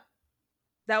 Yeah.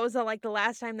 That was like the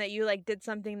last time that you like did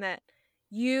something that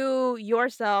you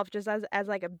yourself, just as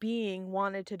like a being,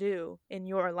 wanted to do in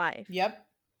your life. Yep.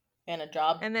 And a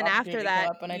job. And then after that, came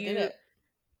up and I did it.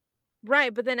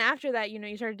 Right, but then after that, you know,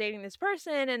 you started dating this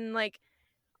person, and like,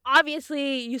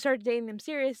 obviously you started dating them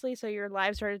seriously, so your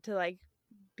lives started to like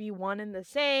be one and the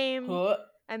same.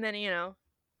 And then, you know,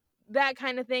 that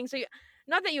kind of thing. So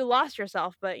not that you lost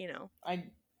yourself, but you know, I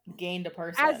gained a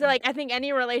person. As like, I think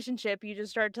any relationship, you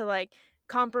just start to like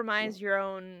compromise your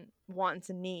own wants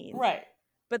and needs. Right.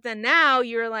 But then now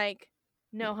you're like,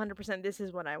 no, 100%, this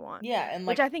is what I want. Yeah, and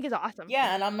which I think is awesome.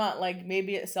 Yeah, and I'm not like,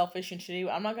 maybe it's selfish and shitty.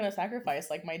 I'm not gonna sacrifice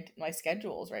like my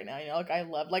schedules right now. You know, like I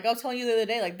love, like I was telling you the other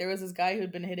day, like there was this guy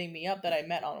who'd been hitting me up that I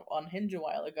met on Hinge a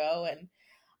while ago, and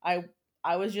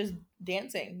I was just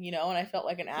dancing, you know, and I felt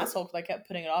like an asshole because I kept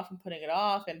putting it off and putting it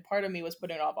off, and part of me was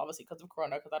putting it off obviously because of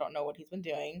Corona, because I don't know what he's been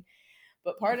doing,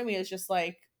 but part of me is just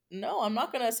like, no, I'm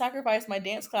not gonna sacrifice my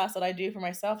dance class that I do for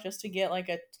myself just to get like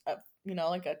a you know,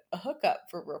 like a hookup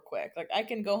for real quick. Like I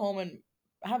can go home and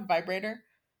have a vibrator,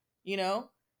 you know,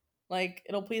 like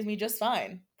it'll please me just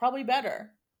fine, probably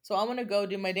better. So I'm gonna go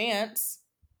do my dance,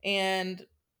 and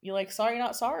you're like, sorry,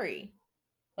 not sorry.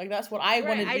 Like that's what I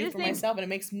want to do for myself, and it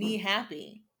makes me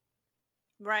happy.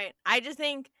 Right. I just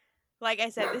think, like I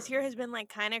said, this year has been like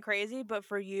kind of crazy, but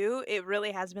for you, it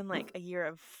really has been like a year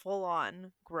of full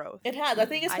on growth. It has. I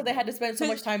think it's because I had to spend so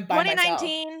much time by myself.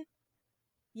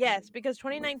 Yes, because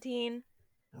 2019,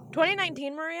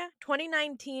 Maria,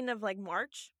 2019 of like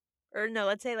March, or no,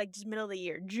 let's say like just middle of the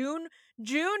year, June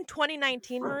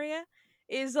 2019, Maria,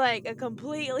 is like a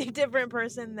completely different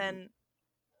person than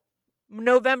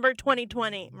November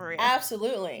 2020, Maria.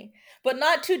 Absolutely. But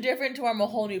not too different to where I'm a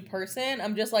whole new person.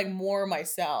 I'm just like more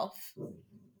myself.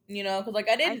 You know, because like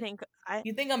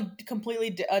you think I'm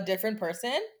completely a different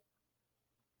person?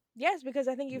 Yes, because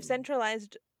I think you've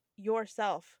centralized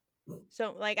yourself.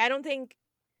 So like I don't think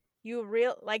you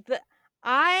like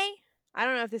I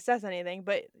don't know if this says anything,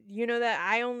 but you know that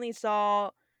I only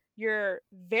saw your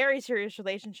very serious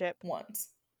relationship once.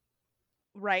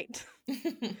 Right.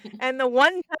 And the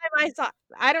one time I saw,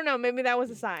 I don't know, maybe that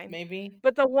was a sign. Maybe.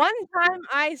 But the one time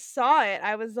I saw it,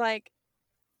 I was like,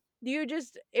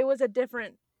 it was a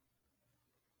different,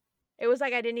 it was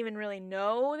like I didn't even really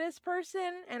know this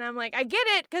person. And I'm like, I get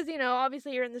it, because, you know,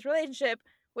 obviously you're in this relationship,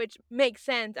 which makes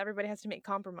sense. Everybody has to make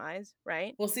compromise,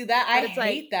 right? Well, see, that I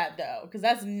hate that though, because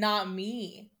that's not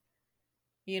me.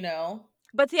 You know?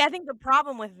 But see, I think the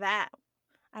problem with that,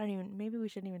 maybe we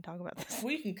shouldn't even talk about this.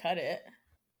 We can cut it.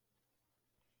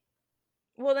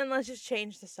 Well, then let's just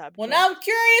change the subject. Well, now I'm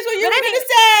curious what you're going to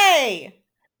say.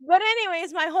 But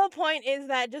anyways, my whole point is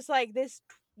that just like this,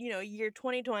 you know, year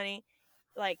 2020,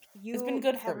 like it's been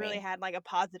good have really had like a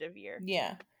positive year.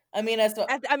 Yeah. I mean, at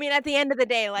the end of the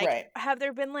day, like, have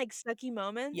there been like sucky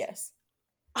moments? Yes.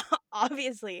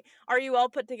 Obviously. Are you all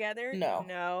put together? No.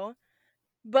 No.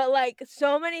 But like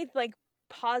so many like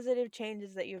positive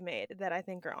changes that you've made that I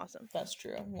think are awesome. That's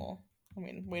true. Well, I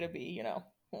mean, way to be, you know,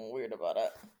 weird about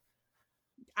it.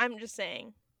 I'm just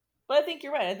saying. But I think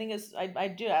you're right. I think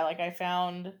I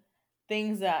found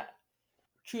things that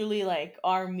truly like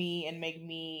are me and make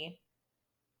me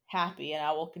happy, and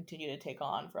I will continue to take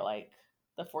on for like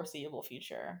the foreseeable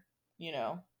future, you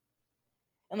know.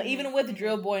 And like, even with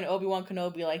Drill Boy and Obi-Wan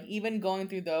Kenobi, like even going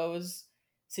through those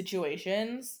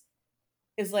situations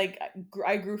is like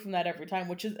I grew from that every time,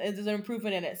 which is an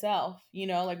improvement in itself, you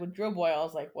know. Like with Drill Boy, I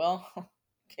was like, well,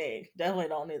 okay, definitely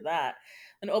don't need that.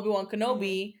 And Obi-Wan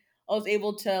Kenobi, I was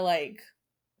able to like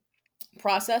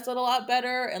process it a lot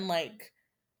better and like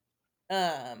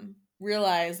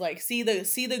realize, like, see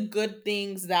the good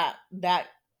things that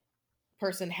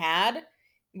person had,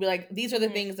 be like, these are the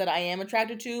things that I am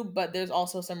attracted to, but there's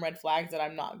also some red flags that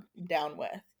I'm not down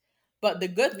with. But the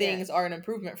good things are an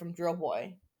improvement from Drill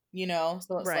Boy, you know?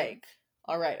 So it's like,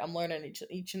 all right, I'm learning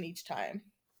each time.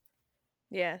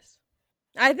 Yes.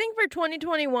 I think for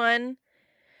 2021,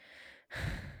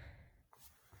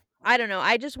 I don't know.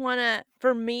 I just want to,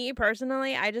 for me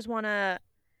personally, I just want to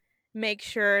make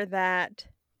sure that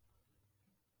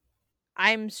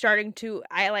I'm starting to,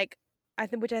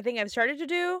 which I think I've started to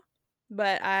do,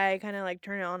 but I kind of like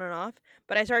turn it on and off.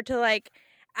 But I start to like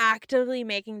actively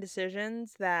making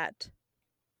decisions that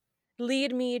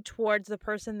lead me towards the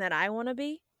person that I want to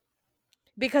be.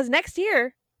 Because next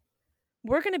year,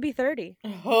 we're going to be 30.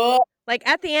 Like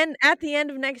at the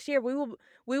end of next year,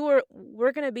 we're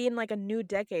going to be in like a new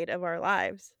decade of our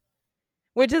lives.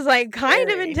 Which is like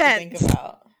kind of intense. To think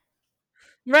about.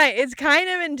 Right, it's kind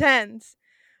of intense.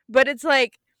 But it's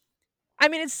like, I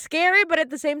mean, it's scary, but at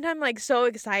the same time, like, so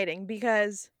exciting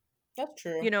because that's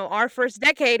true. You know, our first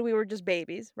decade, we were just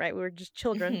babies, right? We were just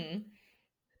children.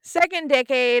 Second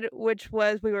decade, which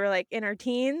was we were like in our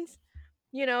teens,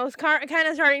 you know, it's kind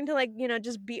of starting to like, you know,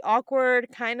 just be awkward,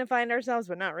 kind of find ourselves,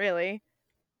 but not really.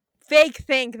 Fake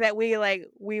think that we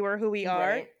were who we are.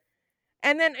 Right.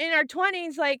 And then in our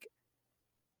 20s, like,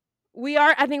 we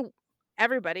are, I think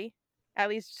everybody, at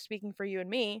least speaking for you and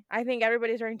me, I think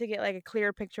everybody's starting to get like a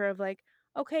clear picture of like,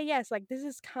 okay, yes, like this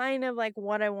is kind of like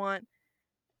what I want,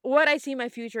 what I see my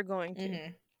future going to.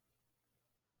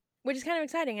 Which is kind of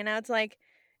exciting. And now it's like,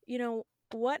 you know,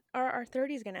 what are our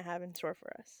 30s going to have in store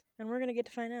for us? And we're going to get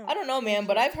to find out. I don't know, man,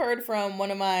 but I've heard from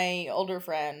one of my older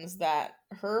friends that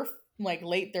her like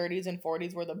late 30s and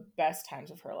 40s were the best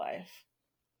times of her life.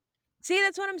 See,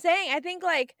 that's what I'm saying. I think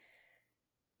like,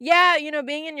 yeah, you know,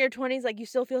 being in your 20s, like you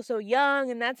still feel so young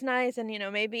and that's nice. And, you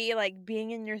know, maybe like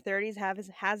being in your 30s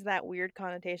has that weird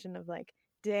connotation of like,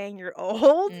 dang, you're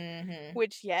old,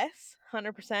 which yes,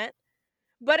 100%.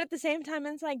 But at the same time,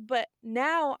 it's like, but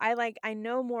now I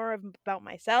know more about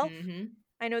myself.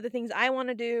 I know the things I want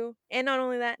to do. And not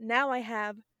only that, now I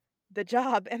have the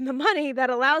job and the money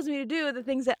that allows me to do the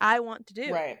things that I want to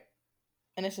do. Right.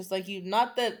 And it's just like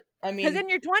not that, I mean. Because in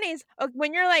your 20s,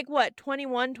 when you're like, what,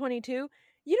 21, 22,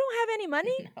 you don't have any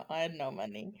money? No, I had no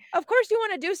money. Of course you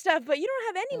want to do stuff, but you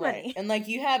don't have any money. And like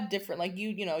you have different, like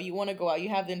you know, you want to go out, you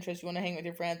have the interest, you want to hang with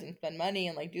your friends and spend money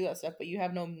and like do that stuff, but you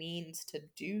have no means to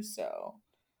do so.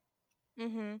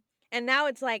 And now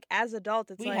it's like, as adults,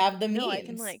 it's we like, have the no,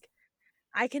 means.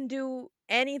 I can do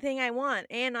anything I want.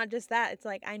 And not just that, it's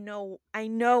like, I know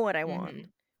what I want.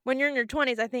 When you're in your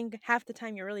 20s, I think half the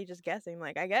time you're really just guessing.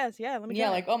 Like, I guess, yeah, let me try.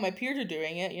 Yeah, like, oh, my peers are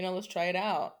doing it, you know, let's try it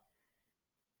out.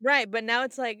 Right, but now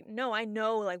it's like, no, I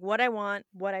know like what I want,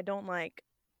 what I don't like.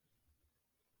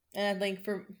 And I think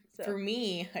for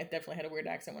me, I definitely had a weird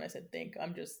accent when I said think.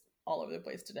 I'm just all over the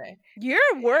place today.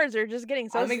 Your words are just getting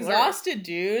so I'm slurred. Exhausted,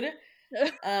 dude.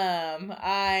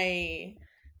 I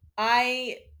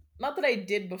not that I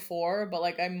did before, but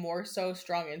like I'm more so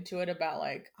strong into it about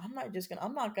like I'm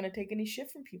not gonna take any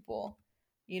shit from people.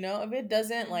 You know, if it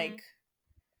doesn't like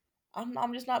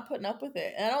I'm just not putting up with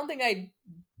it. And I don't think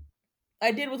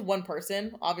I did with one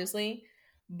person, obviously,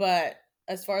 but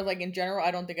as far as like in general,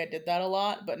 I don't think I did that a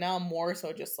lot. But now I'm more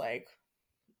so just like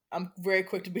I'm very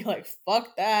quick to be like,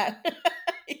 fuck that.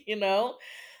 You know?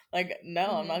 Like,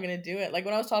 no, I'm not gonna do it. Like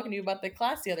when I was talking to you about the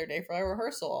class the other day for our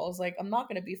rehearsal, I was like, I'm not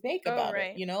gonna be fake about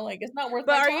it. You know, like it's not worth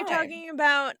my time. But are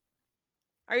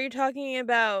you talking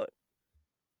about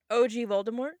OG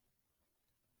Voldemort?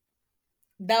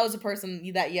 That was a person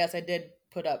that, yes, I did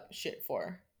put up shit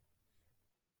for.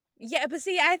 Yeah, but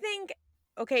see, I think,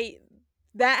 okay,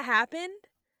 that happened.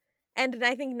 And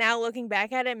I think now looking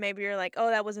back at it, maybe you're like,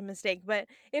 oh, that was a mistake. But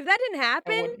if that didn't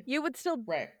happen, you would still,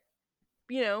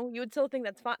 you know, you would still think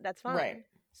that's fine. That's fine. Right.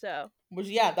 So, which,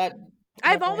 yeah, that.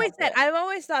 I've always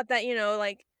thought that, you know,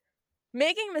 like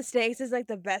making mistakes is like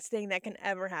the best thing that can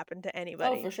ever happen to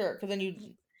anybody. Oh, for sure. Because then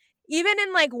even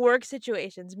in like work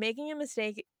situations, making a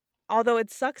mistake, although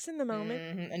it sucks in the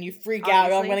moment, and you freak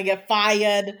out, I'm gonna get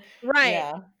fired. Right.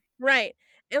 Yeah. Right.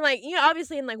 And like, you know,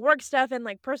 obviously in like work stuff and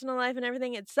like personal life and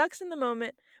everything, it sucks in the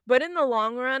moment, but in the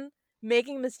long run,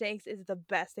 making mistakes is the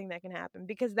best thing that can happen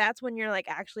because that's when you're like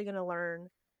actually going to learn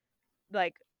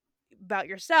like about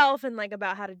yourself and like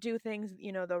about how to do things,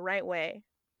 you know, the right way.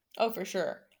 Oh, for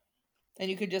sure.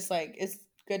 And you could just like, it's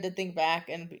good to think back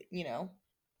and, you know,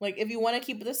 like if you want to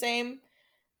keep it the same,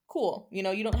 cool. You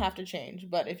know, you don't have to change,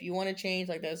 but if you want to change,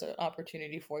 like there's an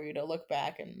opportunity for you to look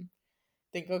back and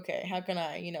think, okay, how can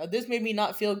I, you know, this made me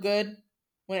not feel good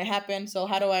when it happened. So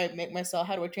how do I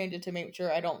change it to make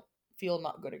sure I don't feel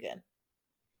not good again?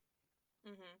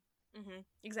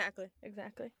 Exactly.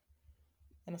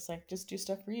 And it's like, just do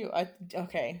stuff for you.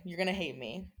 Okay, you're gonna hate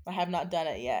me. I have not done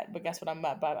it yet, but guess what I'm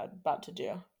about to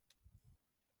do?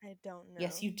 I don't know.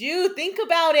 Yes, you do. Think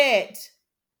about it.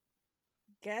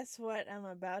 Guess what I'm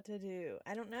about to do?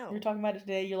 I don't know. We were talking about it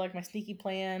today. You're like my sneaky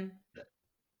plan.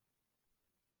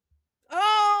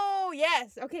 Oh,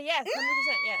 yes. Okay, yes. 100%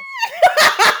 yes.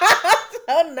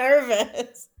 So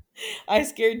nervous. I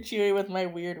scared Chewy with my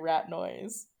weird rat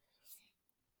noise.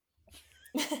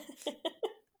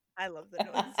 I love the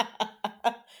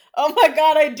noise. Oh my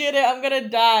god, I did it. I'm gonna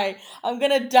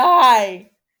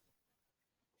die.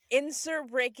 Insert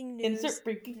breaking news. Insert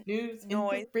breaking news.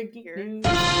 Noise. Insert breaking news.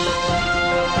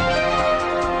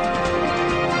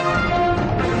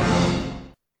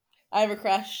 I have a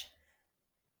crush.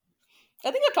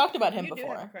 I think I've talked about him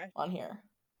before on here.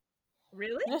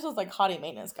 Really? This was like hottie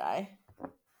maintenance guy.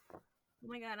 Oh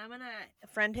my god, I'm gonna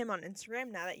friend him on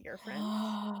Instagram now that you're friends.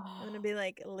 I'm gonna be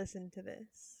like, listen to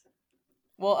this.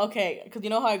 Well, okay, because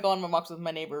you know how I go on my walks with my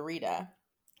neighbor Rita.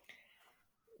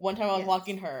 One time I was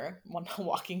walking her.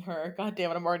 God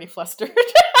damn it, I'm already flustered.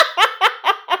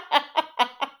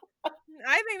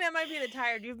 I think that might be the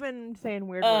tired. You've been saying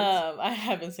weird words. I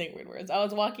have been saying weird words.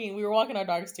 We were walking our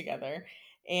dogs together,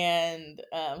 and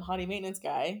hottie maintenance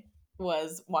guy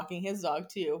was walking his dog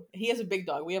too. He has a big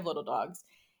dog. We have little dogs.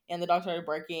 And the dog started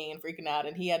barking and freaking out,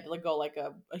 and he had to go like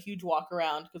a huge walk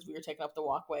around because we were taking up the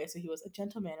walkway. So he was a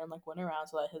gentleman and like went around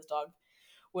so that his dog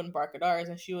wouldn't bark at ours.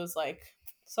 And she was like,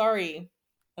 sorry,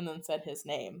 and then said his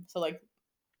name. So like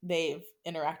they've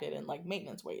interacted in like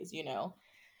maintenance ways, you know.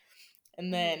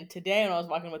 And then today when I was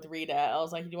walking with Rita, I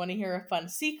was like, do you want to hear a fun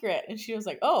secret? And she was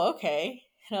like, oh, okay.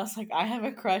 And I was like, I have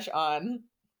a crush on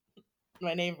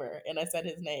my neighbor. And I said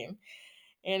his name.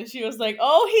 And she was like,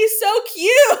 oh, he's so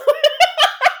cute.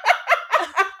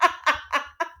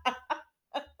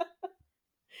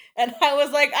 And I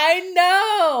was like, I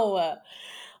know.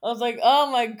 I was like,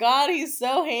 oh my God, he's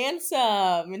so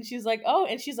handsome. And she's like, oh,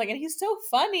 and she's like, and he's so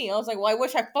funny. I was like, well, I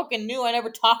wish I fucking knew. I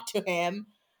never talked to him.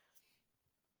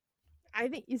 I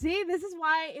think, you see, this is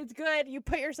why it's good. You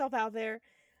put yourself out there.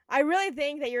 I really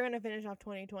think that you're going to finish off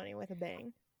 2020 with a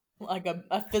bang. Like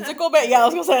a physical bang? Yeah, I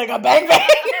was going to say like a bang bang.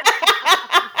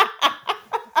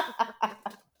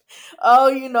 Oh,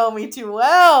 you know me too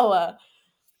well.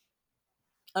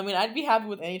 I mean, I'd be happy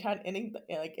with any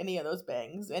of those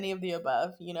bangs, any of the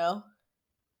above, you know?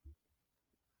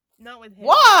 Not with him.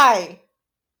 Why?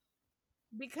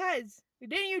 Because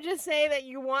didn't you just say that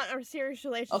you want a serious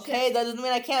relationship? Okay, that doesn't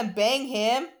mean I can't bang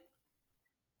him.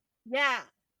 Yeah.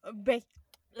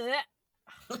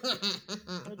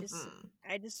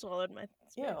 I just swallowed my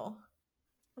spit. Ew.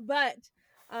 But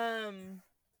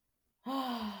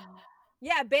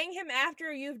yeah, bang him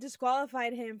after you've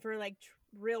disqualified him for like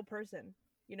real person.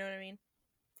 You know what I mean?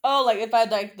 Oh, like if I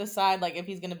like decide like if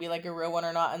he's gonna be like a real one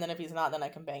or not, and then if he's not, then I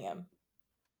can bang him.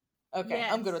 Okay,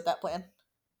 yes. I'm good with that plan.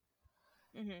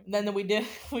 Mm-hmm. Then we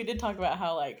did talk about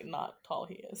how like not tall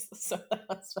he is, so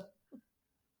that's.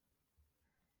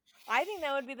 I think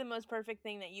that would be the most perfect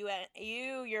thing that you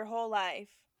your whole life,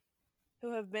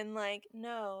 who have been like,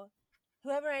 no,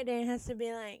 whoever I date has to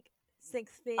be like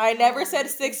 6 feet. I never said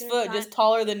 6 foot, just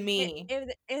taller than me.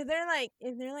 If they're like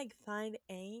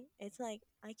 5'8", it's like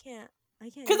I can't.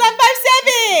 Because I'm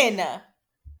 5'7".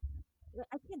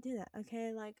 I can't do that.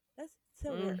 Okay, like that's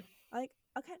so weird. Like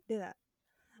I can't do that.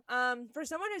 For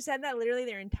someone who said that literally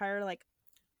their entire like,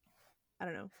 I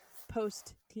don't know,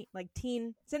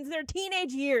 teen since their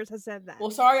teenage years has said that.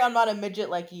 Well, sorry, I'm not a midget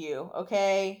like you.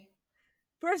 Okay.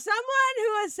 For someone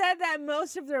who has said that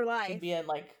most of their life, be in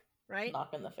like right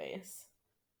knock in the face,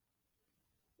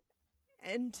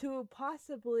 and to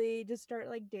possibly just start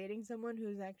like dating someone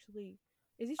who's actually.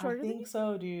 Is he shorter than you? I think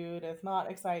so, dude. It's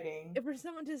not exciting. If for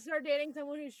someone to start dating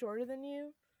someone who's shorter than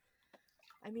you,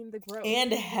 I mean the growth.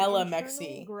 And hella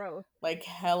mexy. Growth. Like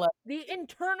hella. The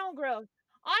internal growth.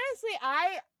 Honestly,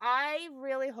 I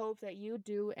really hope that you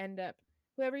do end up,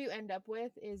 whoever you end up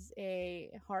with is a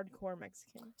hardcore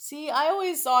Mexican. See, I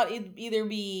always thought it'd be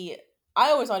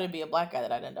a black guy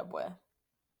that I'd end up with.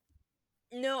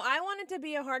 No, I want it to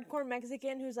be a hardcore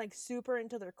Mexican who's like super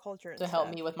into their culture and to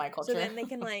help me with my culture. So then they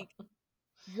can like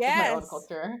yes. My own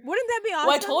culture. Wouldn't that be awesome?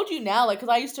 Well, I told you now, like,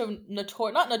 because I used to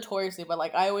not notoriously, but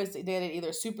like I always dated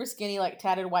either super skinny, like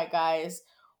tatted white guys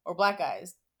or black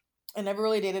guys. I never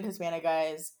really dated Hispanic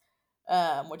guys,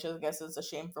 which I guess is a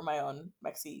shame for my own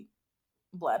Mexi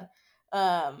blood.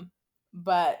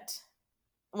 But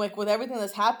like with everything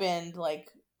that's happened,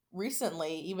 like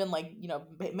recently, even like, you know,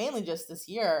 mainly just this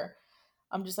year,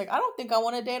 I'm just like, I don't think I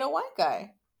want to date a white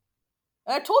guy.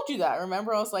 And I told you that,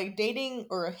 remember? I was like, dating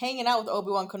or hanging out with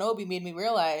Obi-Wan Kenobi made me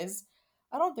realize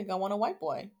I don't think I want a white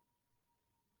boy.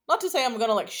 Not to say I'm going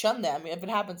to like shun them. If it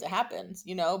happens, it happens,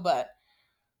 you know, but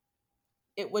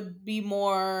it would be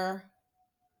more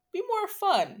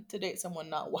fun to date someone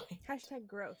not white. Hashtag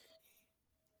growth.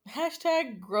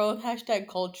 Hashtag growth. Hashtag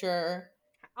culture.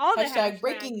 All the hashtag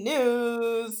breaking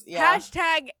news. Yeah.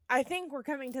 Hashtag I think we're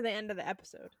coming to the end of the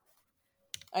episode.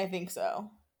 I think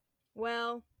so.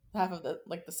 Well, half of the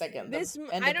second. This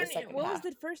end I of don't. The second what half. was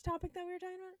the first topic that we were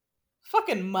talking about?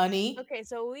 Fucking money. Okay,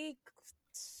 so we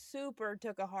super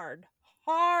took a hard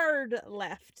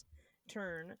left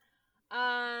turn,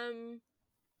 and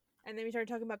then we started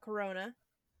talking about Corona.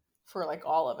 For like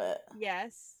all of it.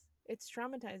 Yes, it's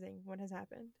traumatizing what has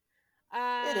happened.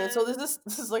 It is. So is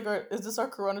this our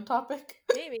Corona topic?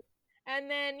 Maybe, and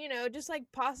then just like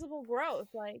possible growth,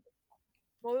 like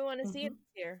what we want to see it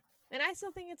this year, and I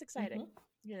still think it's exciting.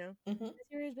 This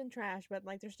year has been trash, but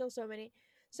like there's still so many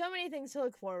things to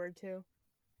look forward to.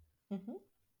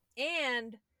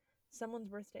 And someone's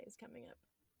birthday is coming up.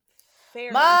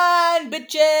 Fair. Mine,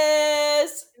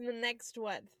 bitches! In the next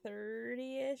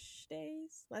 30-ish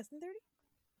days? Less than 30?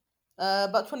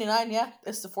 About 29, yeah.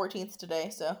 It's the 14th today,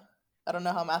 so I don't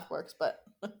know how math works, but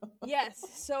yes,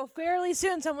 so fairly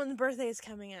soon someone's birthday is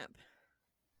coming up.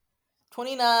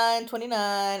 29,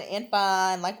 and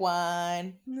fine, like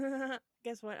wine.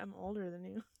 Guess what? I'm older than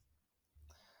you.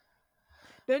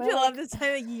 Don't you love this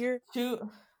time of year?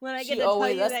 When I get to tell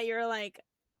you that you're like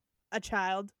a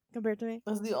child. compared to me.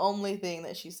 That's the only thing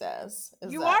that she says.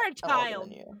 Is you that are a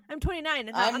child. I'm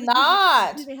 29. I'm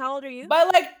not. Excuse me, how old are you? By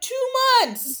like 2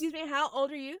 months. Excuse me, how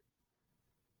old are you?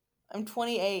 I'm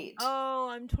 28. Oh,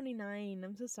 I'm 29.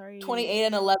 I'm so sorry. 28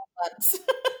 and 11 months.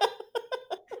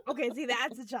 Okay, see,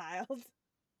 that's a child.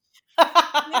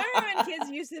 Remember when kids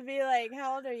used to be like,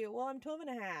 how old are you? Well, I'm 12 and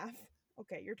a half.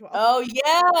 Okay, you're 12. Oh,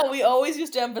 yeah. We always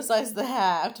used to emphasize the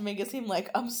half to make it seem like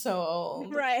I'm so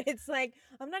old. Right. It's like,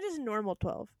 I'm not just normal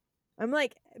 12. I'm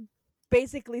like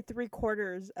basically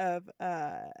 3/4 of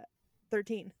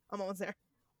 13. I'm almost there.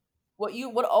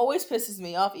 What always pisses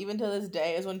me off, even to this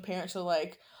day, is when parents are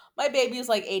like, my baby is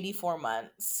like 84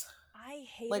 months. I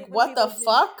hate like, it. When what the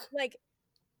fuck? Like,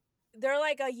 they're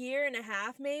like a year and a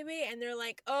half maybe, and they're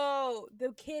like, oh,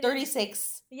 the kid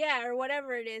 36. Yeah, or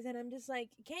whatever it is. And I'm just like,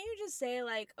 can't you just say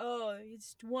like, oh,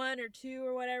 it's 1 or 2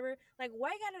 or whatever? Like, why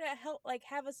gotta help like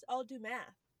have us all do math?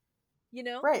 You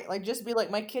know? Right. Like, just be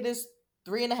like, my kid is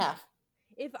 3.5.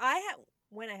 If I have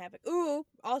when I have it. Ooh,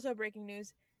 also breaking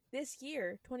news. This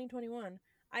year, 2021,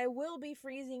 I will be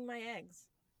freezing my eggs.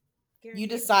 You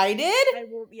decided? I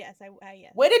will. Yes, I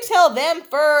yes. Way to tell them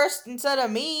first instead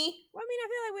of me. Well, I mean, I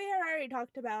feel like we had already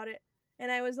talked about it,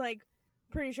 and I was like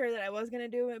pretty sure that I was gonna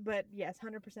do it, but yes,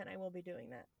 100% I will be doing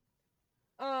that.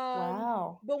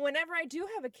 Wow. But whenever I do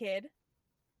have a kid,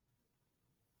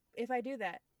 if I do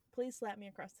that, please slap me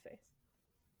across the face.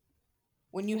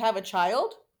 When you have a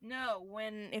child? No,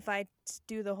 if I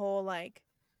do the whole like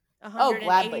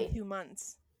 182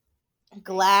 months.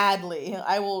 Gladly.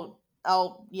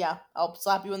 I'll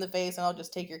slap you in the face and I'll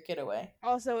just take your kid away.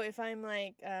 Also, if I'm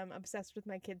like obsessed with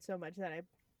my kid so much that I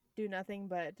do nothing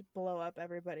but blow up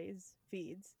everybody's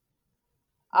feeds.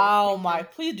 Oh my,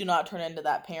 please do not turn into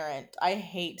that parent. I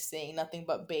hate seeing nothing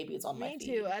but babies on my feed. Me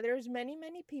too. There's many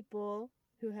people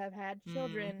who have had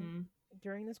children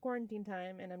during this quarantine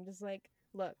time, and I'm just like,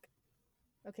 look,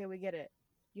 okay, we get it.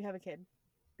 You have a kid.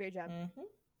 Great job.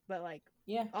 But like,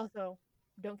 also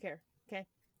don't care. Okay.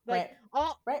 Like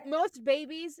most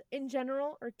babies in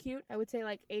general are cute. I would say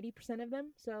like 80% of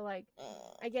them. So like,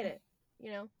 I get it.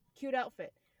 You know, cute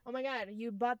outfit. Oh my god,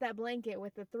 you bought that blanket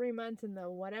with the 3 months and the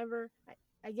whatever.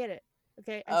 I get it.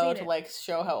 Okay. To like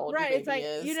show how old your baby it's like,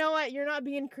 is. You know what? You're not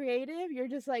being creative. You're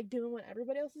just like doing what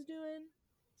everybody else is doing.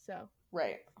 So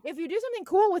if you do something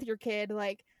cool with your kid,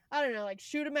 like I don't know, like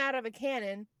shoot him out of a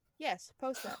cannon. Yes,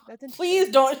 post that. That's interesting.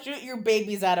 Please don't shoot your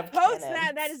babies out of cannons. Post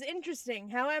that. That is interesting.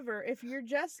 However, if you're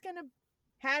just gonna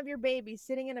have your baby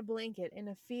sitting in a blanket in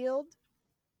a field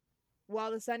while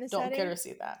the sun is setting, don't care to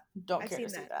see that. Don't care to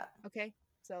see that. Okay,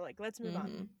 so like let's move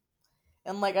on.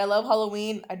 And like I love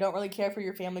Halloween. I don't really care for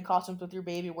your family costumes with your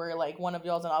baby, where like one of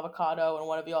y'all's an avocado and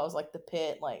one of y'all is like the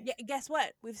pit. Like, yeah, guess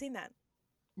what? We've seen that.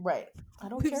 Right. I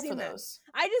don't care for those.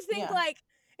 I just think like,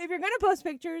 if you're going to post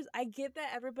pictures, I get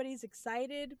that everybody's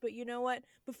excited, but you know what?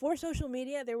 Before social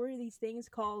media, there were these things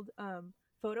called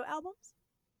photo albums.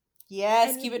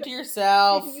 Yes, keep it to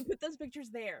yourself. You put those pictures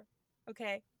there,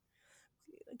 okay?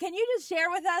 Can you just share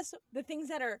with us the things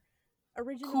that are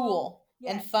original? Cool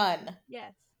and fun.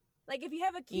 Yes. Like if you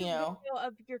have a cute video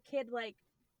of your kid, like,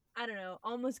 I don't know,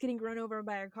 almost getting run over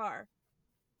by a car.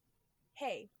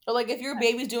 Hey. Or like if your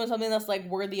baby's doing something that's like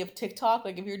worthy of TikTok,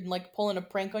 like if you're like pulling a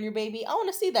prank on your baby, I want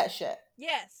to see that shit.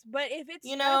 Yes, but if it's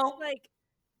just like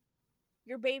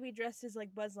your baby dressed as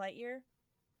like Buzz Lightyear,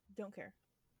 don't care.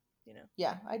 You know.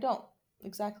 Yeah, I don't.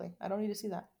 Exactly. I don't need to see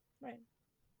that. Right.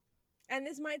 And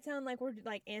this might sound like we're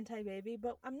like anti-baby,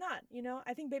 but I'm not, you know?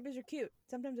 I think babies are cute.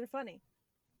 Sometimes they're funny.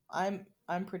 I'm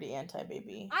pretty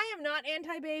anti-baby. I am not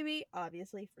anti-baby,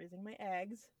 obviously freezing my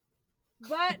eggs.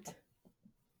 But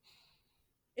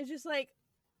it's just like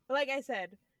I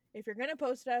said, if you're gonna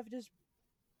post stuff, just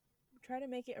try to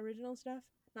make it original stuff,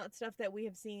 not stuff that we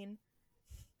have seen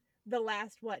the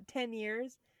last 10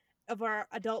 years of our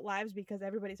adult lives because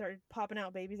everybody started popping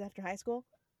out babies after high school.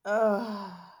 So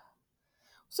I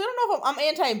don't know if I'm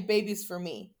anti-babies. For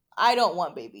me, I don't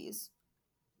want babies.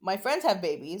 My friends have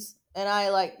babies, and I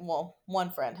like. Well,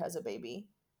 one friend has a baby.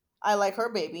 I like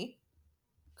her baby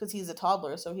because he's a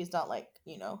toddler, so he's not like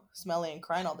smelly and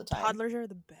crying all the time. Toddlers are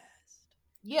the best.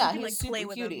 Yeah, he's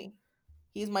super cutie.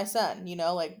 He's my son,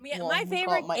 like my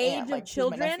favorite age of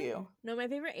children. No, my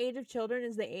favorite age of children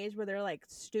is the age where they're like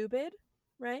stupid,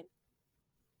 right?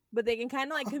 But they can kind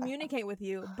of like communicate with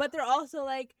you, but they're also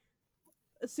like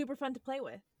super fun to play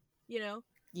with,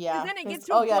 Yeah. Then it gets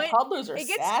to a point, toddlers are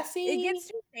sassy. It gets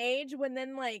to an age when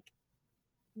then like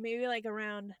maybe like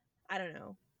around, I don't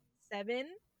know,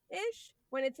 7-ish,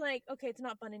 when it's like, okay, it's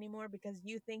not fun anymore because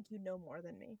you think you know more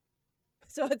than me.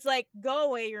 So it's like, go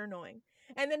away, you're annoying.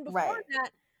 And then before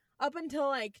that, up until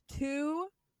like 2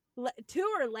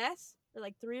 or less, or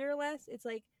like 3 or less, it's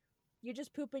like you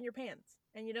just poop in your pants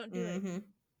and you don't do it,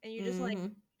 and you just like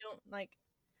don't like.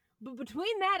 But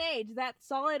between that age, that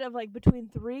solid of like between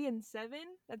 3 and 7,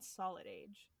 that's solid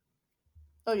age.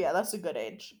 Oh yeah, that's a good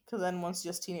age, because then once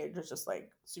just teenagers, just like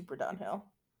super downhill.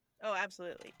 Oh,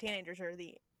 absolutely. Teenagers are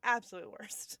the absolute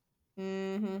worst.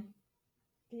 Can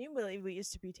you believe we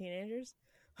used to be teenagers?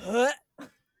 I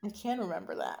can't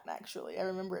remember that, actually. I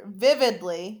remember it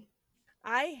vividly.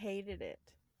 I hated it.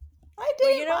 I did.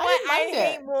 But you know what I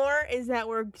hate more is that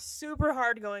we're super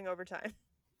hard going overtime.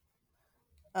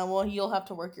 Well, you'll have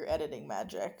to work your editing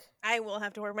magic. I will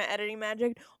have to work my editing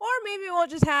magic. Or maybe we'll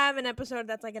just have an episode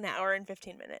that's like an hour and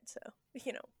 15 minutes. So,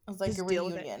 you know. It's like a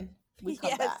reunion. We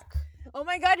come back. Oh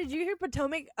my god, did you hear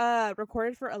Potomac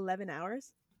recorded for 11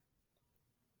 hours?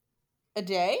 A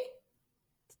day?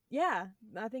 Yeah.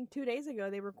 I think 2 days ago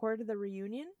they recorded the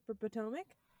reunion for Potomac.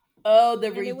 Oh, the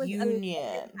reunion. It was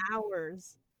 11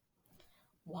 hours.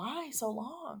 Why so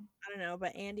long? I don't know,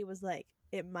 but Andy was like,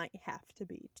 it might have to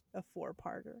be a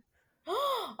 4-parter.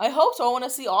 I hope so. I want to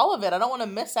see all of it. I don't want to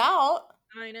miss out.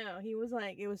 I know. He was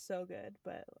like, it was so good,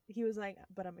 but he was like,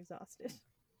 but I'm exhausted.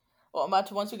 Well,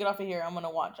 once we get off of here, I'm going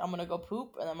to go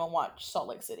poop, and I'm going to watch Salt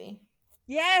Lake City.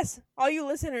 Yes! All you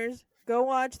listeners, go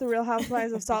watch The Real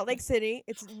Housewives of Salt Lake City.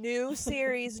 It's new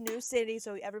series, new city,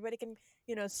 so everybody can,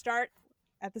 start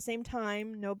at the same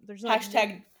time. Nope, there's no...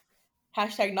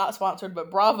 Hashtag not sponsored,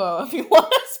 but Bravo if you want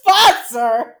to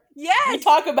sponsor. Yes, we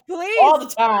talk about please. All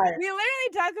the time. We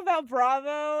literally talk about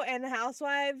Bravo and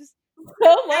Housewives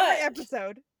so much. Every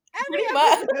episode.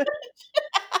 Much.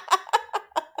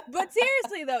 But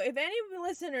seriously though, if any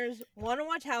listeners want to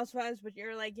watch Housewives, but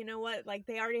you're like, you know what, like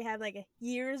they already have like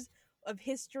years of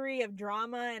history of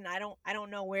drama, and I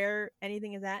don't know where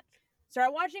anything is at,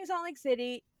 start watching Salt Lake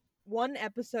City. 1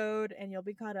 episode, and you'll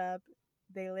be caught up.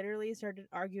 They literally started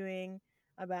arguing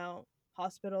about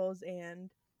hospitals and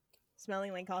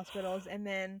smelling like hospitals, and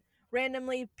then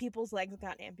randomly people's legs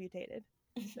got amputated.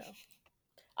 So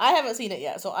I haven't seen it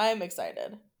yet, so I'm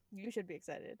excited. You should be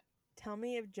excited. Tell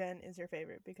me if Jen is your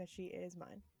favorite, because she is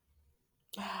mine.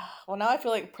 Well, now I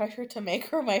feel like pressure to make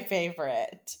her my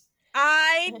favorite.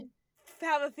 I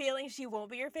have a feeling she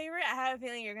won't be your favorite. I have a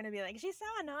feeling you're going to be like, she's so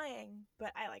annoying,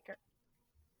 but I like her.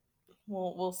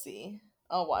 Well, we'll see.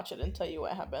 I'll watch it and tell you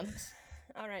what happens.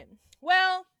 All right.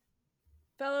 Well,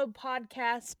 fellow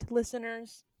podcast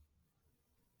listeners,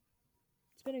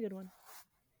 it's been a good one.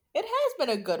 It has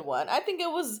been a good one. I think it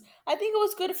was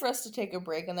good for us to take a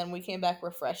break, and then we came back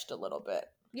refreshed a little bit.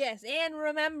 Yes, and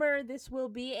remember, this will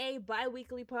be a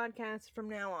bi-weekly podcast from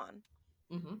now on.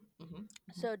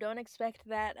 So don't expect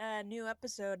that new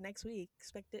episode next week.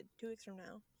 Expect it 2 weeks from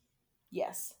now.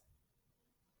 Yes.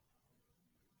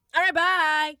 All right,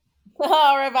 bye.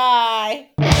 All right,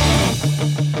 bye.